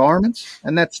environments,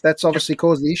 and that's obviously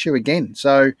caused the issue again.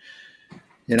 So,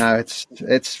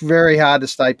 it's very hard to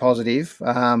stay positive.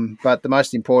 But the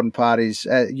most important part is,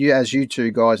 as you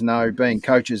two guys know, being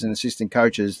coaches and assistant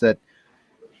coaches, that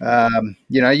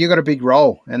you got a big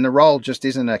role, and the role just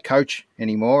isn't a coach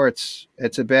anymore. It's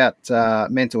about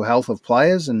mental health of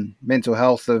players and mental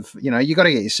health of you got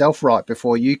to get yourself right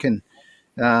before you can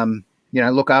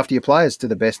look after your players to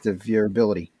the best of your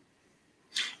ability.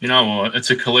 You know what? It's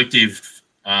a collective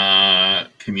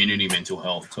community mental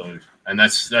health too, and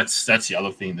that's the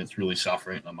other thing that's really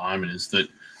suffering at the moment, is that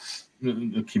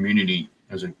the community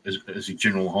as a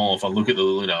general whole. If I look at the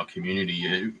Lillardale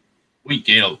community, we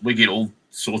get all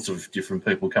sorts of different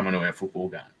people coming to our football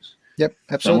games. Yep,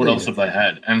 absolutely. So what else have they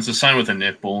had? And it's the same with the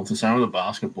netball. It's the same with the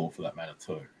basketball, for that matter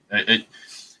too.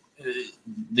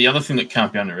 the other thing that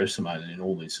can't be underestimated in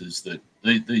all this is that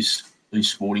these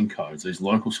sporting codes, these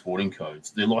local sporting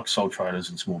codes, they're like sole traders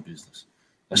in small business.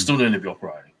 They still need to be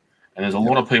operating. And there's a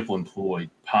lot of people employed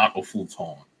part or full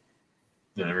time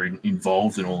that are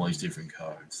involved in all these different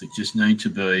codes. They just need to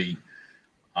be,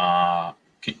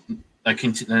 they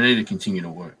need to continue to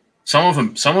work. Some of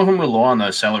them rely on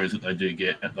those salaries that they do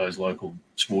get at those local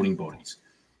sporting bodies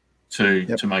to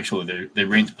make sure that their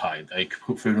rent's paid. They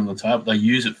put food on the table. They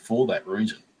use it for that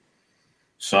reason.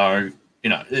 So,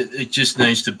 it just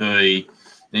needs to be,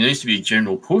 there needs to be a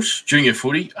general push. Junior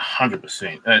footy,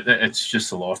 100%. It's just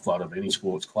the lifeblood of any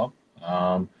sports club.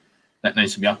 That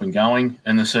needs to be up and going,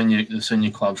 and the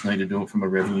senior clubs need to do it from a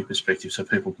revenue perspective so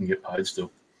people can get paid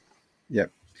still.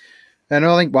 Yep. And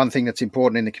I think one thing that's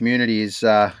important in the community is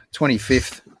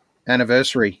 25th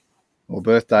anniversary or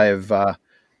birthday of the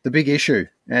Big Issue.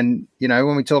 And,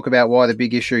 when we talk about why the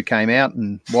Big Issue came out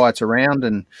and why it's around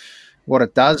and what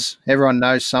it does, everyone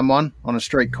knows someone on a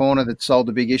street corner that sold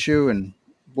the Big Issue and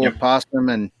walked past them.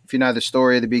 And if you know the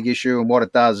story of the Big Issue and what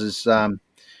it does is,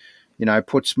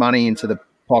 puts money into the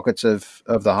pockets of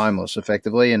the homeless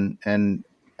effectively and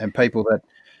people that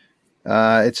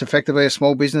it's effectively a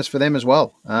small business for them as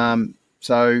well.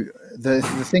 So the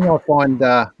thing I find,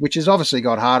 which has obviously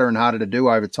got harder and harder to do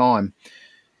over time,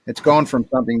 it's gone from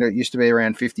something that used to be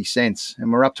around 50 cents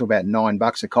and we're up to about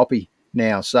 $9 a copy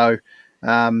now. So,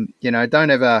 don't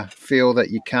ever feel that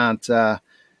you can't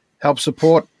help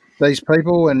support these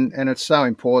people. And it's so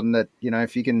important that,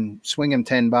 if you can swing them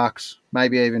 $10,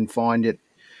 maybe even find it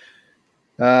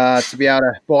to be able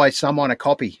to buy someone a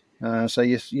copy. So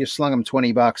you slung them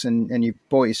 $20 and you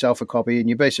bought yourself a copy, and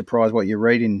you'd be surprised what you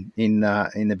read in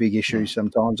the Big Issue.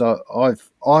 Sometimes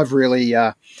I've really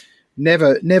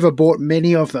never bought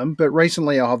many of them, but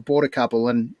recently I've bought a couple,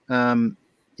 and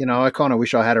I kind of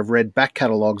wish I had have read back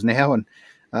catalogues now and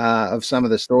of some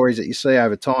of the stories that you see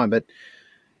over time. But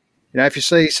if you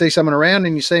see someone around,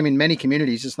 and you see them in many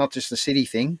communities, it's not just a city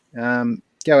thing.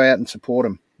 Go out and support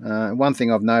them. One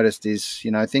thing I've noticed is,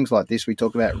 things like this, we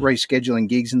talked about rescheduling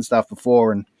gigs and stuff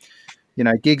before, and,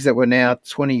 gigs that were now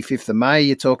 25th of May,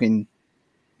 you're talking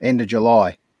end of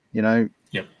July,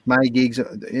 May gigs,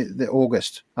 the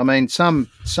August. I mean, some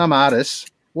artists,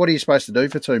 what are you supposed to do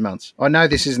for 2 months? I know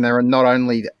this isn't their not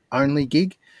only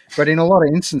gig, but in a lot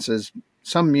of instances,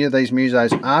 some of these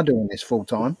musos are doing this full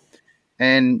time.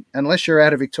 And unless you're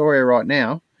out of Victoria right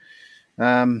now,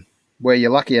 where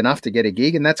you're lucky enough to get a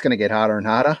gig, and that's going to get harder and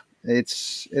harder.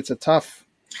 It's a tough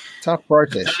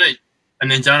process. And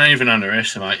then don't even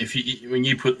underestimate when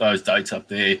you put those dates up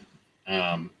there,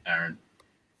 Aaron.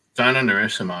 Don't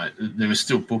underestimate. There were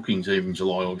still bookings even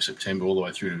July, August, September, all the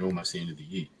way through to almost the end of the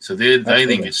year. So they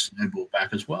then get snowballed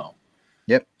back as well.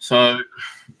 Yep. So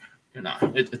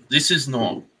this is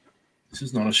not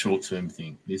a short term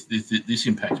thing. This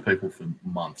impacts people for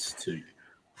months to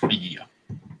a year.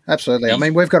 Absolutely. I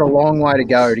mean, we've got a long way to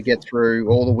go to get through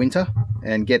all the winter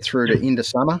and get through to into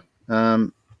summer.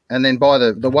 And then by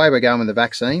the way we're going with the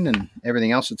vaccine and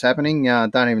everything else that's happening,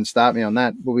 don't even start me on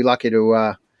that. We'll be lucky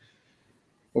to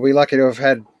have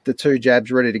had the 2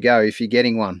 jabs ready to go if you're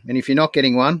getting one. And if you're not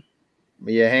getting one,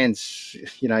 your hands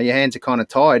are kind of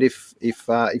tied if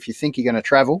you think you're going to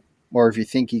travel, or if you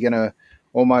think you're going to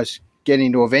almost get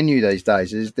into a venue these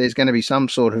days. There's going to be some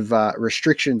sort of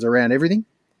restrictions around everything,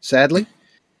 sadly.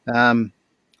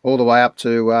 All the way up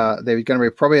to there's going to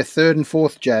be probably a 3rd and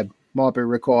 4th jab might be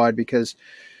required because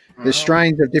there's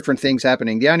strains of different things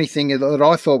happening. The only thing that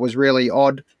I thought was really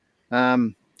odd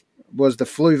was the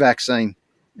flu vaccine,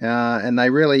 and they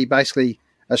really basically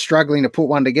are struggling to put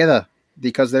one together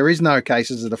because there is no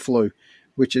cases of the flu,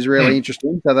 which is really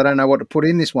interesting. So they don't know what to put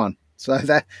in this one. So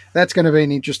that's going to be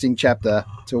an interesting chapter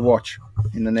to watch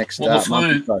in the next month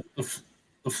or so.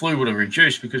 The flu would have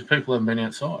reduced because people haven't been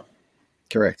outside.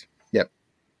 Correct. Yep.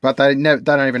 But they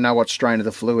don't even know what strain of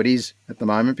the flu it is at the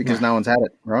moment because no one's had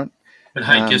it, right? But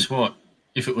hey, guess what?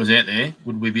 If it was out there,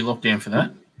 would we be locked down for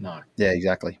that? No. Yeah,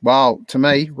 exactly. Well, to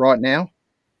me, right now,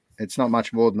 it's not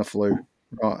much more than the flu.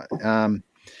 Right.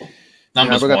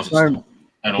 We've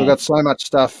got so much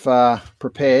stuff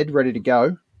prepared, ready to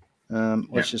go.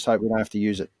 Let's just hope we don't have to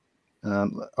use it.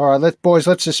 All right,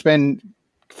 let's just spend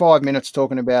 5 minutes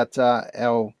talking about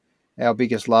our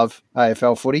biggest love,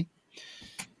 AFL footy.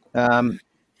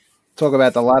 Talk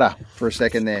about the ladder for a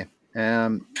second there.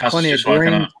 Plenty of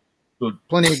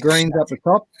greens up the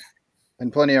top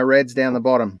and plenty of reds down the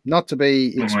bottom. Not to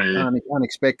be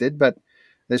unexpected, but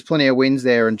there's plenty of wins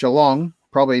there. And Geelong,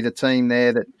 probably the team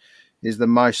there that is the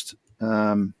most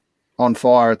on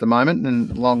fire at the moment,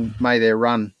 and long may their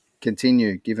run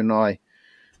continue, given I'm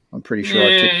pretty sure I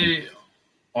tipped them.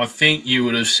 I think you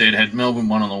would have said, had Melbourne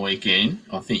won on the weekend,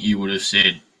 I think you would have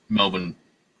said Melbourne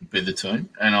would be the team.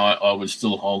 And I would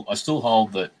still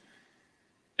hold that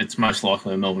it's most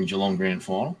likely a Melbourne Geelong grand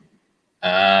final.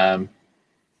 Did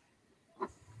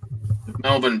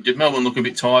Melbourne look a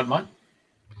bit tired, mate?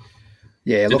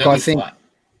 Yeah, look, I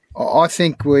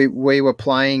think we were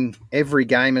playing every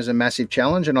game as a massive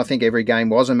challenge, and I think every game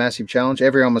was a massive challenge.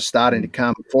 Everyone was starting to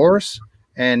come for us.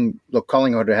 And look,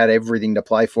 Collingwood had everything to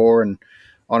play for, and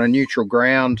on a neutral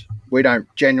ground, we don't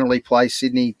generally play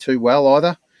Sydney too well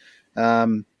either.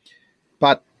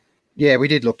 But yeah, we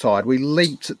did look tired. We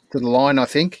leaped to the line, I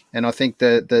think, and I think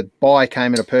the bye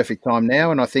came at a perfect time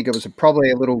now, and I think it was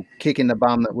probably a little kick in the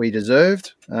bum that we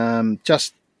deserved,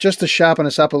 just to sharpen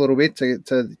us up a little bit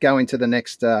to go into the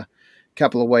next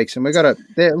couple of weeks. And we've got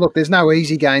to look. There's no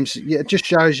easy games. It just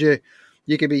shows you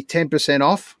can be 10%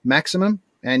 off maximum,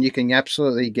 and you can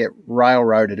absolutely get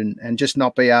railroaded and just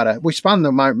not be able to. We spun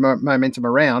the momentum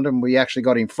around, and we actually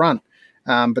got in front,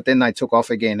 but then they took off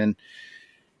again, and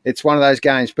it's one of those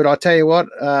games. But I tell you what,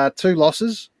 2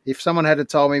 losses. If someone had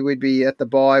told me we'd be at the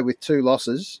bye with 2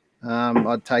 losses,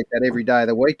 I'd take that every day of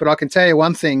the week. But I can tell you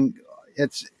one thing: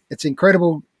 it's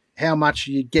incredible how much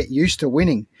you get used to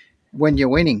winning when you're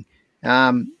winning.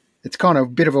 It's kind of a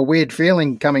bit of a weird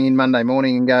feeling coming in Monday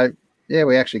morning and go, yeah,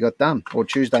 we actually got done, or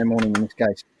Tuesday morning in this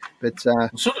case. But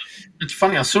it's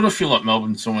funny. I sort of feel like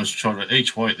Melbourne's almost tried to,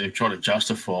 each week they've tried to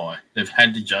justify. They've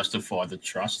had to justify the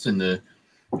trust in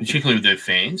particularly with their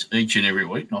fans each and every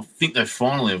week. And I think they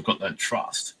finally have got that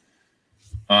trust.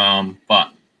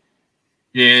 But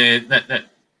yeah,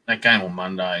 that game on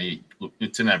Monday, look,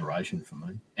 it's an aberration for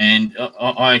me. And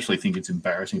I actually think it's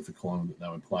embarrassing for Collingwood that they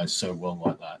would play so well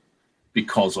like that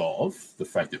because of the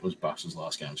fact that it was Bucks'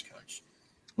 last game as coach.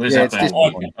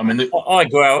 I mean, I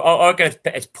agree. I guess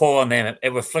it's poor on them.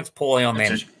 It reflects poorly on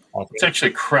them. It's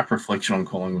actually a crap reflection on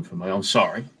Collingwood for me. I'm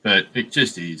sorry, but it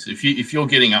just is. If you're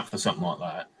getting up for something like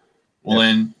that, well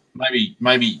then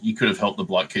maybe you could have helped the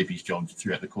bloke keep his job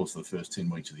throughout the course of the first 10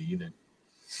 weeks of the year. Then,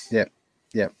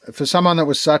 yeah. For someone that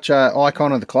was such an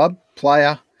icon of the club,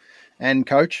 player and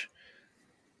coach,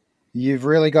 you've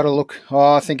really got to look.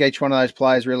 I think each one of those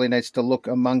players really needs to look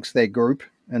amongst their group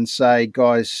and say,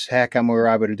 guys, how come we were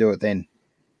able to do it then?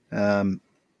 And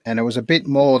it was a bit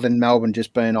more than Melbourne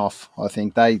just being off. I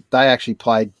think they actually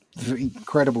played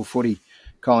incredible footy,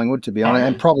 Collingwood, to be honest,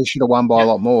 and probably should have won by a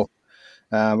lot more.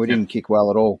 We didn't kick well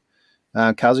at all.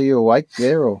 Cuz, are you awake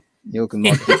there, or you looking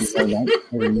like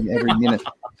every minute?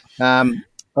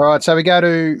 All right, so we go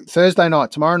to Thursday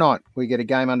night. Tomorrow night, we get a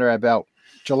game under our belt.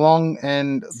 Geelong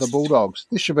and the Bulldogs.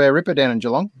 This should be a ripper down in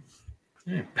Geelong.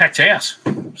 Yeah, packed house,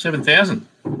 7,000.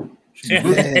 Yeah,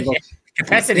 look,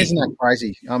 capacity. Isn't that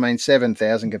crazy? I mean,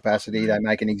 7,000 capacity. They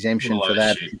make an exemption for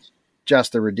that. It's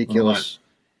just a ridiculous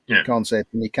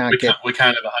concept, and we can't have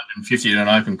 150 in an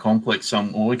open complex,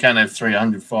 or we can't have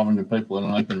 300, 500 people in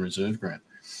an open reserve ground.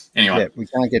 Anyway, we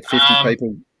can't get 50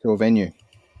 people to a venue.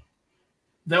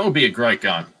 That would be a great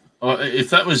game.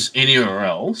 If that was anywhere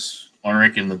else, I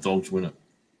reckon the Dogs win it.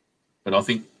 But I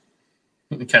think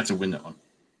the Cats will win that one.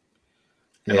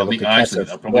 Yeah, the Cats are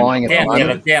flying at the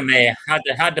moment. Down there.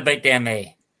 Hard to beat down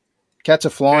there. Cats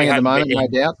are flying at the moment, no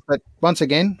doubt. But once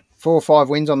again, 4 or 5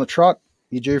 wins on the trot,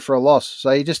 you're due for a loss.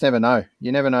 So you just never know.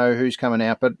 You never know who's coming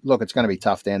out. But look, it's going to be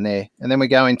tough down there. And then we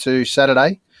go into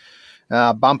Saturday.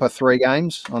 Bumper 3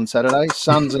 games on Saturday.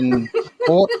 Suns and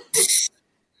Port.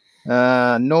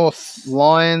 North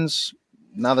Lions,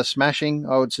 another smashing,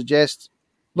 I would suggest.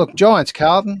 Look, Giants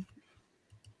Carlton,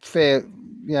 fair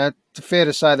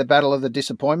to say the battle of the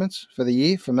disappointments for the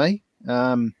year for me.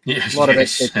 Yes, a lot of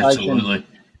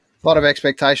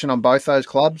expectation on both those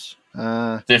clubs.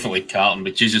 Definitely Carlton,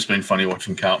 but it's just been funny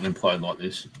watching Carlton implode like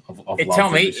this. I've loved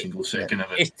every single second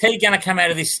of it. Is T going to come out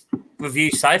of this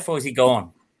review safe, or is he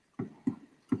gone?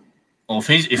 Well,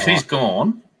 if he's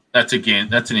gone, that's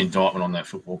an indictment on that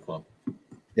football club.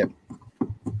 Yep.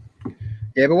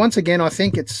 Yeah, but once again, I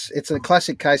think it's a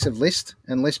classic case of list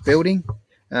building.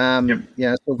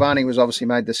 Silvani was obviously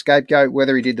made the scapegoat.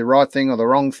 Whether he did the right thing or the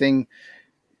wrong thing,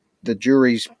 the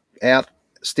jury's out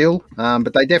still.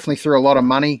 But they definitely threw a lot of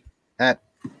money at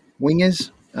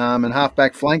wingers and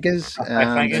halfback flankers.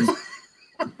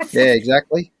 Yeah,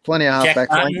 exactly. Plenty of halfback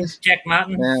flankers. Jack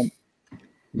Martin.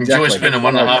 Enjoy spending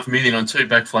 $1.5 million on 2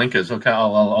 back flankers. Okay, I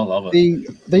love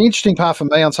it. The interesting part for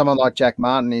me on someone like Jack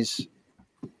Martin is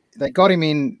they got him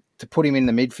in to put him in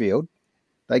the midfield.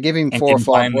 They give him 4 or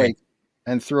 5 weeks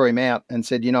and threw him out and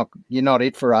said, "You're not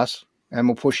it for us, and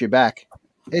we'll push you back."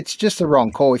 It's just the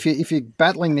wrong call. If you're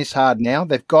battling this hard now,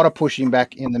 they've got to push him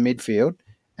back in the midfield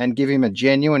and give him a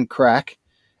genuine crack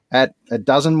at half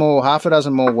a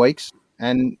dozen more weeks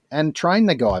and train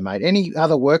the guy, mate. Any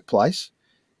other workplace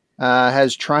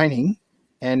has training,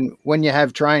 and when you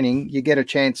have training, you get a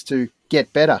chance to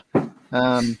get better.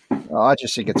 I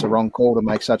just think it's a wrong call to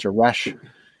make such a rash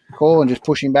call and just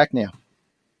push him back now.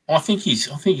 I think he's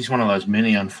one of those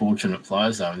many unfortunate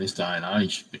players though in this day and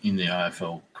age in the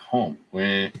AFL comp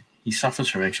where he suffers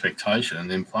from expectation,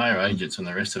 and then player agents and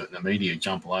the rest of it, and the media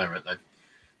jump all over it.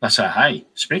 They say, hey,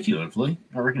 speculatively,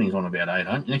 I reckon he's on about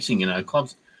 800. Next thing you know,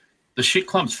 the shit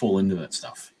clubs fall into that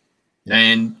stuff. Yeah.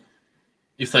 And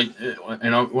if they,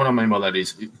 what I mean by that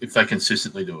is if they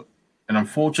consistently do it. And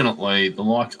unfortunately, the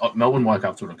likes Melbourne woke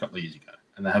up to it a couple of years ago,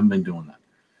 and they haven't been doing that.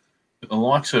 But the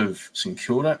likes of St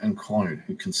Kilda and Clone,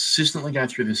 who consistently go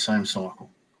through this same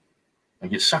cycle, they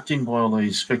get sucked in by all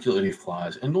these speculative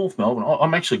players. And North Melbourne,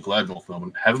 I'm actually glad North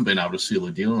Melbourne haven't been able to seal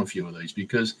a deal on a few of these,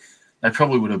 because they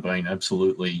probably would have been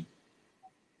absolutely.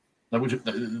 Their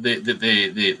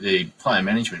player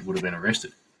management would have been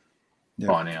arrested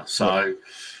by now. So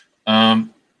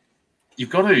you've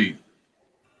got to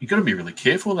be really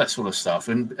careful of that sort of stuff.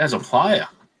 And as a player,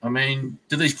 I mean,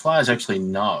 do these players actually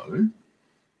know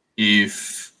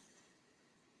if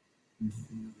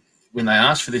when they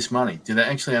ask for this money, do they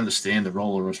actually understand the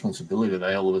role and responsibility that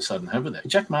they all of a sudden have with that?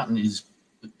 Jack Martin is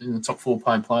in the top 4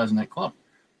 paid players in that club.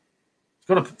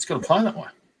 It's got to play that way.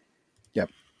 Yep,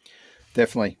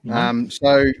 definitely. Mm-hmm.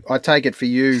 So I take it for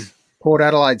you, Port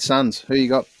Adelaide Suns. Who you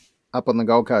got up on the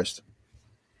Gold Coast?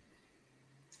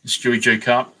 Stewie G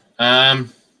Cup. Yeah,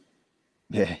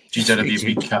 geez, that'd be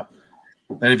a big cup.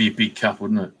 That'd be a big cup,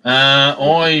 wouldn't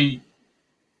it?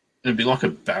 It'd be like a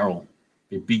barrel,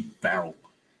 a big barrel.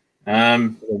 A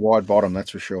wide bottom,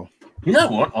 that's for sure. You know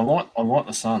what? I like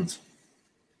the Suns.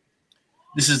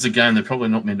 This is the game they're probably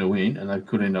not meant to win, and they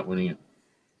could end up winning it.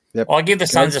 Yep. I give the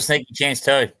Suns a sneaky chance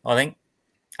too, I think.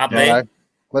 There.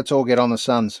 Let's all get on the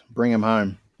Suns. Bring them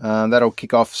home. That'll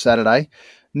kick off Saturday.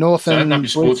 North so and open up your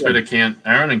sports bet account,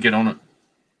 Aaron, and get on it.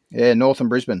 Yeah, North and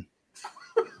Brisbane.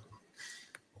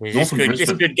 Yeah,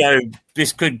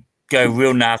 this could go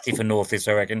real nasty for North,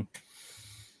 I reckon.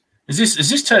 Is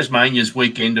this Tasmania's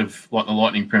weekend of like the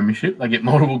Lightning Premiership? They get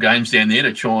multiple games down there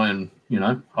to try and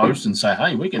host and say,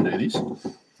 hey, we can do this.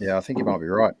 Yeah, I think you might be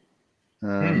right.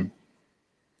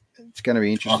 It's going to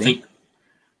be interesting. I think.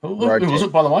 Who was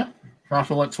it, by the way?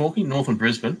 After all that talking, North and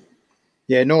Brisbane.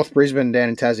 Yeah, North Brisbane down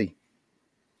in Tassie.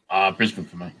 Brisbane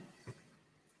for me.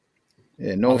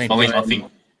 Yeah, North. I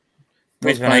think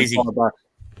Brisbane easy. $5.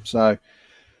 So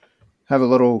have a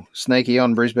little sneaky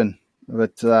on Brisbane,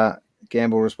 but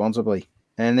gamble responsibly.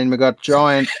 And then we got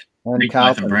Giants and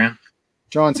Carlton. Brown.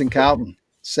 Giants and Carlton,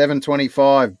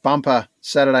 7:25 bumper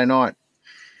Saturday night.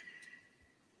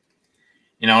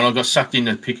 And I got sucked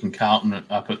into picking Carlton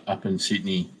up in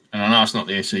Sydney, and I know it's not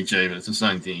the SCG, but it's the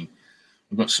same thing.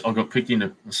 I got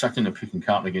sucked into picking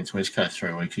Carlton against West Coast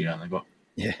 3 weeks ago, and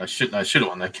they should have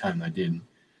won that game. They didn't.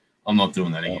 I'm not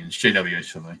doing that again. It's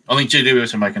GWS for me. I think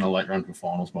GWS are making a late run for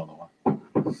finals, by the way.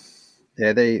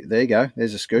 Yeah, there you go.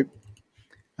 There's a scoop.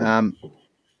 I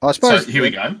suppose. So here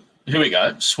we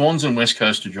go. Swans and West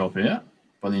Coast to drop out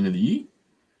by the end of the year.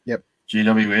 Yep.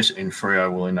 GWS and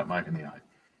Freo will end up making the 8.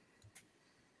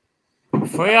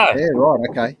 Freo. Yeah, right.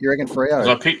 Okay. You reckon Freo?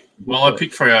 I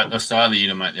picked Freo at the start of the year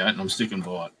to make the 8, and I'm sticking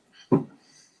by it.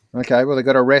 Okay. Well, they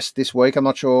got a rest this week. I'm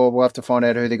not sure. We'll have to find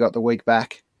out who they got the week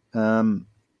back.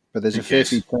 But there's a fair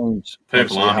few teams.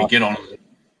 Purple Army, get on it.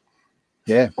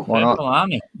 Yeah, why not? Purple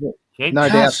Army. No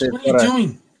doubt. What are you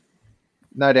doing?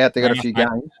 No doubt they got a few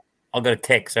games. I've got a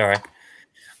text. Sorry.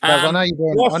 I know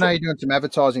you're doing some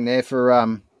advertising there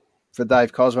for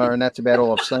Dave Cosmo, and that's about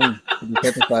all I've seen for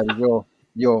this episode. Is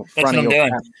your front of your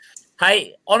cap.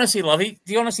 Hey, honestly, Lovey,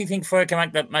 do you honestly think Freo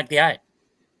can make the 8?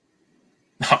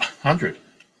 100.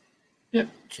 Yeah.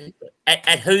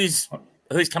 At who's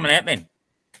coming out then?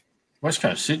 West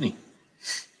Coast, Sydney.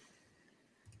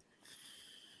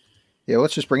 Yeah,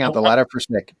 let's just bring up the ladder for a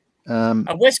sec.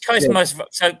 West Coast so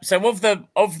of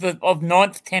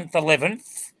 9th, 10th,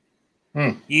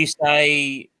 11th, you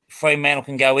say Fremantle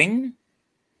can go in?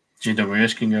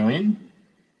 GWS can go in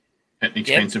at the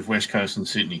expense of West Coast and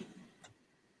Sydney.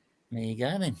 There you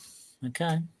go then.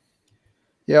 Okay.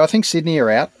 Yeah, I think Sydney are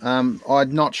out. I'm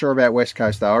not sure about West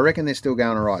Coast though. I reckon they're still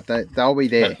going all right. They'll be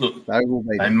there. Look, they will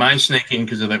be. They may sneak in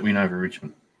because of that win over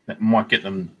Richmond. That might get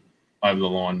them over the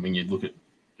line when you look at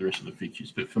the rest of the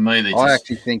fixtures. But for me, I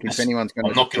actually think if anyone's going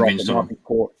to drop, it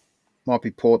might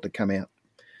be Port that come out.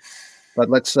 But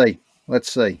let's see. Well,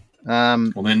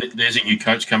 then there's a new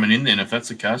coach coming in. Then, if that's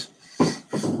the case,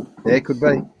 yeah, could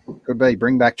be.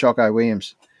 Bring back Choco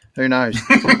Williams. Who knows?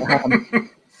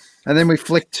 And then we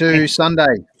flick to Sunday,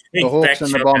 the Hawks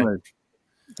and the Bombers.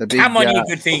 The big, Come on, you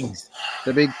good things.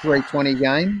 the big 320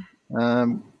 game.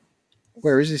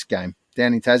 Where is this game?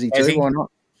 Down in Tassie too. Tassie. Why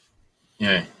not?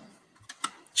 Yeah.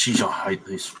 Jeez, I hate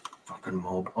this fucking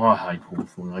mob. I hate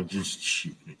Hawthorn. They just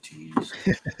shit me to tears.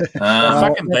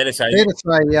 Fucking better say.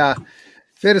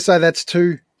 Fair to say that's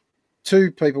two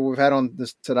people we've had on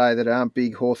this today that aren't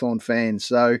big Hawthorn fans.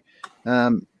 So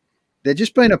they've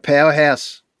just been a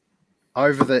powerhouse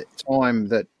over the time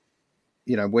that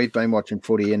we've been watching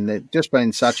footy, and they've just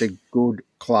been such a good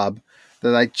club that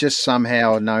they just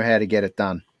somehow know how to get it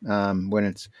done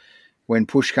when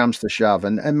push comes to shove.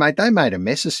 And mate, they made a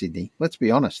mess of Sydney. Let's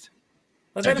be honest.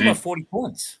 They've had about 40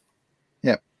 points.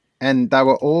 Yep, and they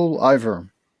were all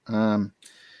over them.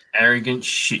 Arrogant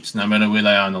shits, no matter where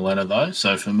they are on the ladder, though.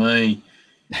 So for me,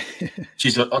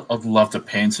 geez, I'd love to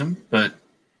pants them, but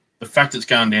the fact it's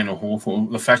going down to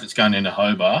Hawthorn, the fact it's going down to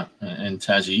Hobart and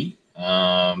Tassie,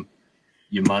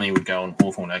 your money would go on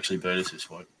Hawthorn to actually beat us this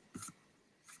week.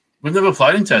 We've never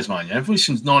played in Tasmania, have we?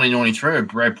 Since 1993,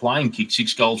 Brad Plain kicked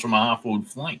 6 goals from a half-forward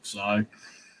flank. So,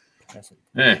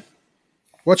 yeah.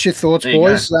 What's your thoughts,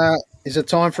 boys? Is it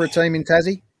time for a team in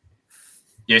Tassie?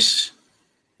 Yes.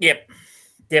 Yep,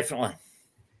 definitely.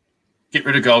 Get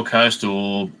rid of Gold Coast,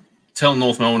 or tell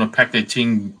North Melbourne to pack their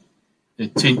tin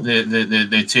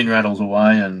rattles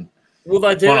away. And Well,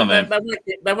 they do. One of them.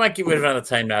 They won't get rid of another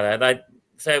team, no.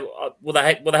 Will they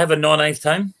have a 19th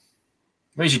team?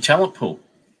 Where's your talent pool?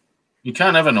 You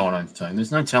can't have a 19th team.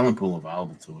 There's no talent pool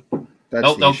available to it.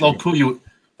 They'll call you.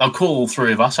 They'll call all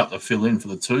three of us up to fill in for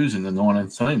the twos in the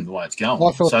 19th team. The way it's going.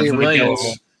 I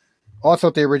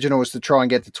thought the original was to try and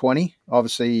get to 20.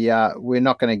 Obviously, we're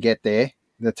not going to get there.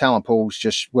 The talent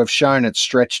pool's we've shown it's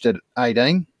stretched at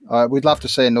 18. We'd love to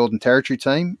see a Northern Territory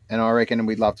team, and I reckon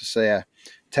we'd love to see a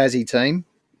Tassie team.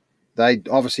 They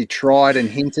obviously tried and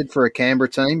hinted for a Canberra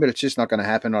team, but it's just not going to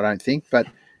happen, I don't think. But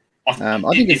I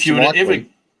think if you would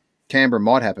Canberra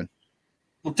might happen.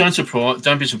 Look, don't be surprised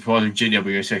if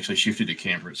GWS actually shifted to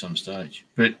Canberra at some stage.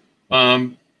 But I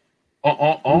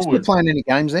would playing any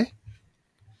games there.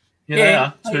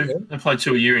 Yeah, they are. 2. They play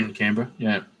 2 a year in Canberra.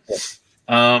 Yeah.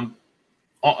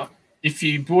 If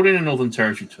you brought in a Northern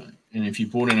Territory team, and if you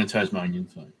brought in a Tasmanian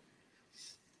team,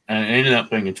 and it ended up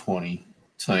being a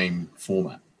 20-team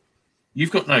format,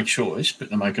 you've got no choice but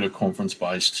to make it a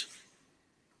conference-based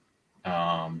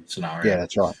scenario. Yeah,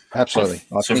 that's right. Absolutely.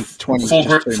 I think 20 four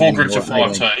groups of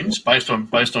 5 teams based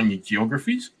on your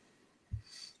geographies,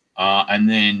 and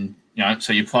then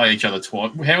so you play each other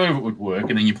twice, however it would work,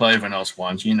 and then you play everyone else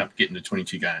once. You end up getting to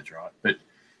 22 games, right? But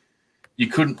you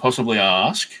couldn't possibly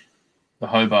ask the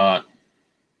Hobart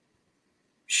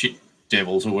shit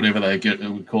devils or whatever they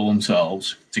would call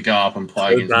themselves to go up and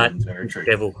play against Northern Territory.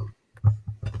 Devil.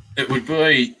 It would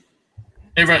be.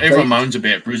 Everyone moans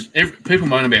about Brisbane. People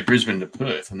moan about Brisbane to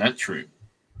Perth, and that's true.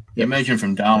 You imagine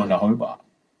from Darwin to Hobart.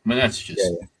 I mean, that's just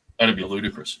that'd be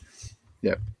ludicrous.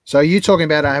 Yep. So are you talking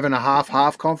about having a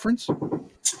half conference?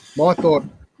 My thought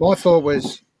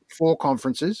was 4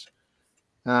 conferences,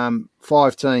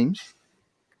 5 teams,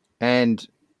 and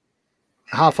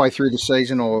halfway through the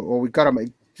season, or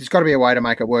there's got to be a way to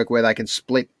make it work where they can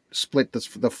split the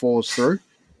 4s through.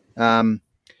 I'd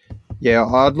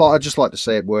just like to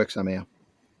see it work somehow.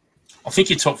 I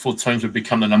think your top 4 teams would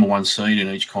become the number 1 seed in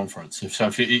each conference. So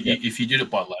if you did it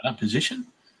by ladder position,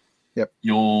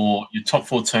 your top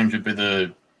 4 teams would be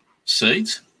the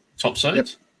top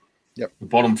seeds. Yep. The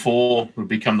bottom 4 would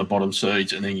become the bottom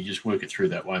seeds, and then you just work it through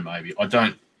that way. Maybe I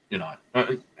don't,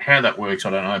 how that works. I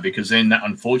don't know, because then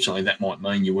unfortunately that might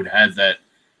mean you would have that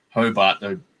Hobart,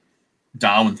 the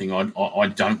Darwin thing. I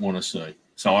don't want to see.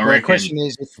 So I reckon. The question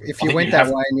is, if you went that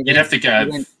way, and you'd have to go.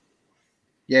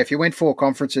 If you went 4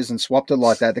 conferences and swapped it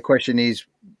like that, the question is,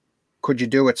 could you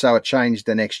do it so it changed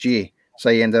the next year? So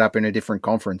you ended up in a different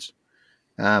conference.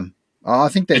 I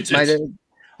think they've made it.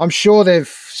 I'm sure they've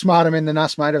smarter men than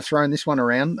us, mate, have thrown this one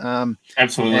around.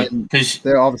 Absolutely.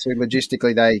 They're obviously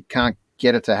logistically they can't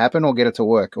get it to happen or get it to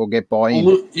work or get buy-in.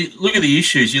 Well, look at the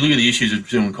issues. You look at the issues of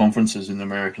doing conferences in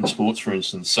American sports, for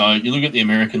instance. So you look at the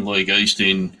American League East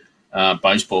in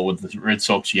baseball with the Red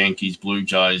Sox, Yankees, Blue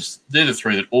Jays. They're the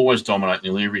 3 that always dominate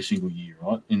nearly every single year,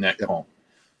 right, in that comp.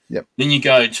 Yep. Then you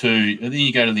go to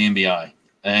the NBA,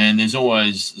 and there's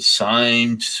always the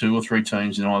same 2 or 3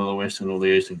 teams in either the Western or the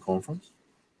Eastern Conference.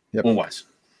 Yep. Always.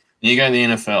 Then you go to the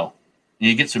NFL. And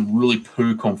you get some really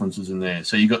poo conferences in there.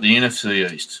 So you got the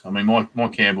NFC East. I mean, my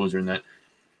Cowboys are in that.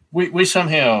 We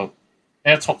somehow,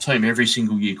 our top team every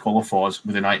single year qualifies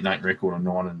with an 8-8 record, a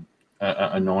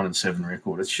 9-7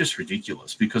 record. It's just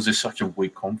ridiculous because there's such a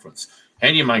weak conference. How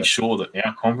do you make sure that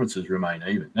our conferences remain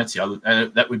even? That's the other.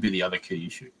 That would be the other key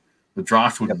issue. The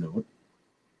draft wouldn't do it.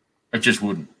 It just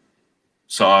wouldn't.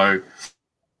 So,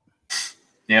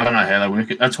 yeah, I don't know how they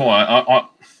work it. That's why I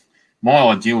my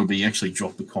idea would be actually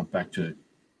drop the comp back to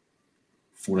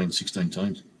 14, 16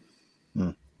 teams.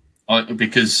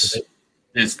 Because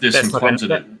there's some clubs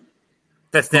that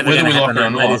that's never going to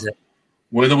happen, is it?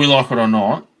 Whether we like it or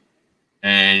not,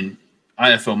 and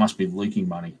AFL must be leaking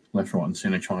money left, right, and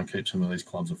centre trying to keep some of these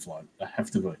clubs afloat. They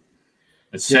have to be.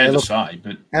 It's sad to say,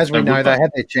 but as we know, they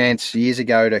had their chance years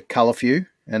ago to cull a few,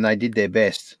 and they did their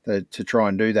best to try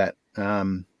and do that.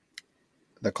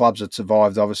 The clubs that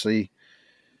survived, obviously,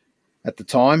 at the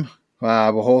time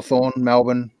were Hawthorn,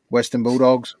 Melbourne, Western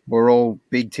Bulldogs. Were all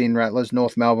big tin rattlers.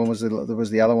 North Melbourne was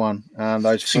the other one.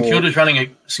 Those St Kilda's running a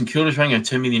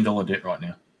 $10 million debt right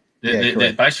now.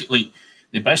 They're basically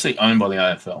owned by the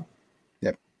AFL.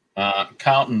 Yep.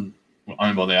 Carlton were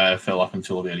owned by the AFL up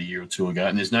until about a year or two ago,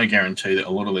 and there's no guarantee that a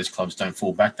lot of these clubs don't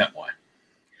fall back that way.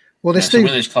 Well, there's still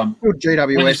when these clubs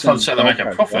say they make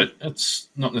a profit, right? It's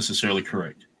not necessarily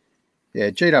correct. Yeah,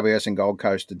 GWS and Gold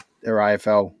Coast are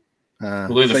AFL.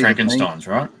 Well, they're the Frankensteins,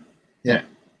 right? Yeah.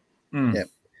 Yeah.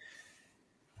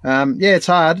 It's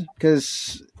hard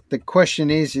because the question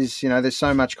is there's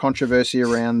so much controversy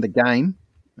around the game,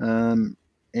 and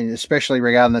especially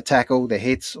regarding the tackle, the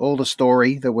hits, all the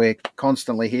story that we're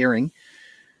constantly hearing.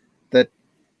 That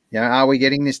are we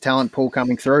getting this talent pool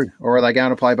coming through, or are they going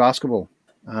to play basketball,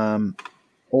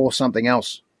 or something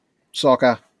else,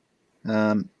 soccer?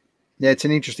 It's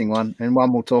an interesting one, and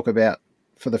one we'll talk about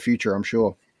for the future, I'm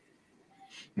sure.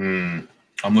 I'm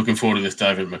looking forward to this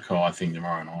David Mackay thing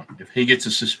tomorrow night. If he gets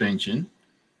a suspension,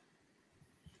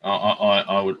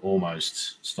 I would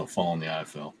almost stop following the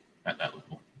AFL at that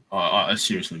level. I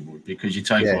seriously would, because you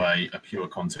take away a pure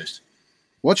contest.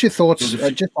 What's your thoughts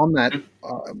just on that?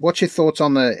 What's your thoughts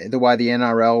on the way the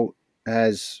NRL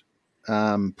has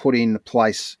put in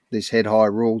place this head-high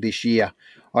rule this year?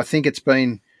 I think it's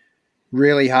been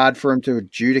really hard for them to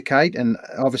adjudicate, and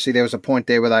obviously there was a point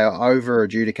there where they are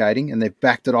over-adjudicating, and they've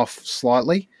backed it off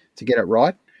slightly to get it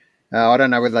right. I don't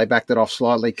know whether they backed it off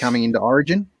slightly coming into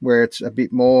Origin, where it's a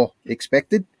bit more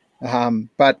expected.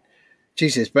 But,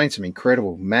 geez, there's been some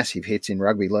incredible, massive hits in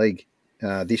rugby league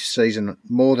this season,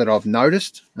 more than I've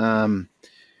noticed. But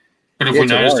have we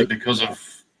noticed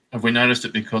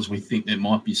it because we think there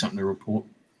might be something to report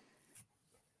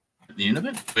at the end of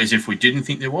it? Whereas if we didn't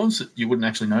think there was, you wouldn't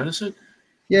actually notice it.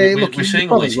 Yeah, we're seeing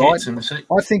all these hits. And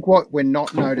I think what we're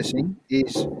not noticing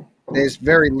is there's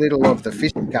very little of the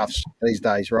fisticuffs these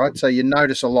days, right? So you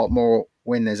notice a lot more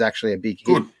when there's actually a big hit.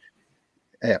 Good.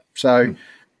 Yeah. So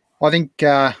I think,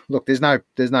 there's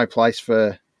no place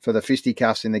for the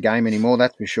fisticuffs in the game anymore,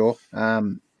 that's for sure.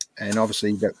 And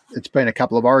obviously it's been a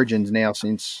couple of Origins now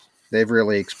since they've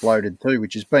really exploded too,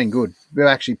 which has been good. We're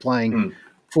actually playing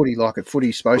footy like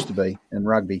footy's supposed to be, and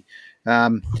rugby.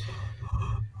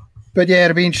 But yeah,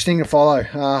 it'll be interesting to follow.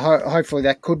 Hopefully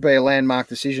that could be a landmark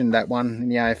decision, that one in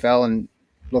the AFL. And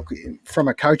look, from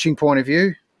a coaching point of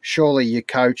view, surely you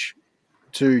coach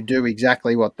to do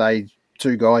exactly what they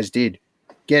two guys did.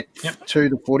 Get to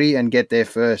the footy and get there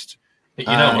first. But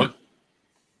you know what?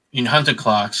 In Hunter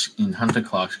Clark's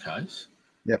case,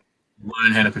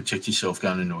 learn how to protect yourself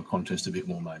going into a contest a bit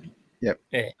more, maybe. Yep.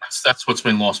 Yeah. That's what's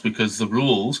been lost, because the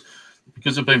rules,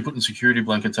 because they've been putting security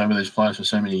blankets over these players for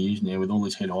so many years now with all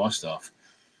this head-high stuff,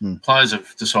 players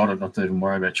have decided not to even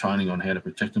worry about training on how to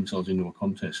protect themselves into a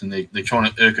contest, and they're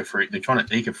trying to eke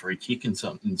a free kick in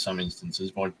some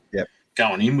instances by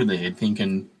going in with their head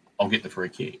thinking, I'll get the free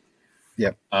kick.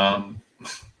 Yep. I'll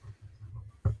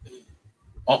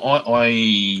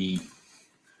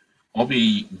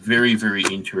be very, very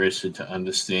interested to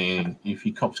understand if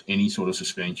he cops any sort of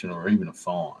suspension or even a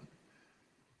fine.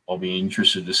 I'll be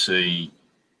interested to see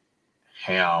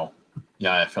how the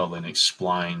AFL then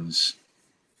explains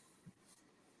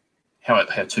how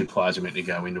two players are meant to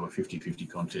go into a 50-50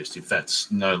 contest if that's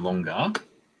no longer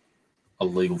a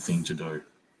legal thing to do.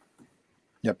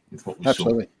 Yep, with what we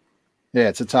absolutely. Yeah,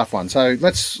 it's a tough one. So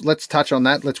let's touch on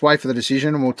that. Let's wait for the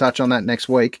decision, and we'll touch on that next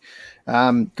week.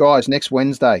 Guys, next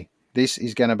Wednesday, this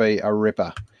is going to be a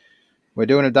ripper. We're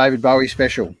doing a David Bowie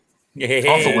special.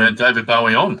 Yeah. I thought we had David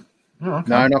Bowie on. Oh, okay.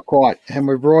 No, not quite. And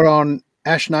we've brought on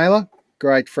Ash Naylor,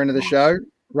 great friend of the show.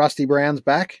 Rusty Brown's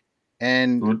back,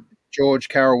 and George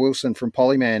Carroll Wilson from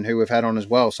Polyman, who we've had on as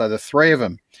well. So the three of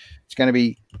them. It's going to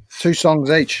be 2 songs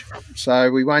each.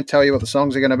 So we won't tell you what the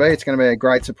songs are going to be. It's going to be a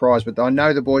great surprise. But I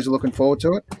know the boys are looking forward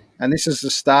to it. And this is the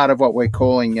start of what we're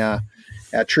calling our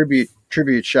tribute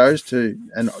shows to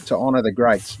honour the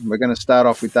greats. We're going to start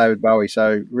off with David Bowie.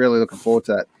 So really looking forward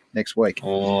to that next week.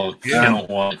 Oh, cannot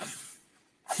wait.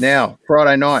 Now,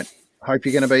 Friday night, Hope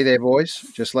you're going to be there, boys.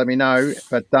 Just let me know,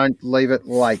 but don't leave it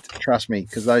late. Trust me,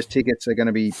 because those tickets are going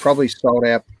to be probably sold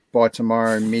out by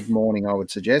tomorrow mid-morning, I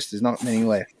would suggest. There's not many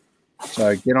left.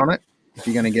 So get on it if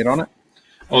you're going to get on it.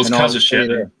 Well, it's Cuz a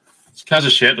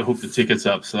shout to hook the tickets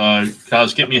up. So,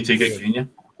 Cuz, get me a ticket, can you?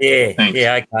 Yeah. Thanks.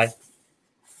 Yeah, okay.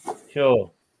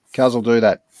 Sure. Cuz will do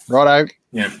that. Righto.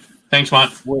 Yeah. Thanks, mate.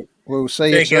 We'll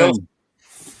see you soon.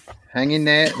 Hang in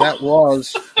there. That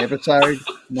was episode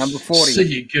number 40. See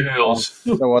you, girls.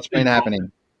 So what's been happening?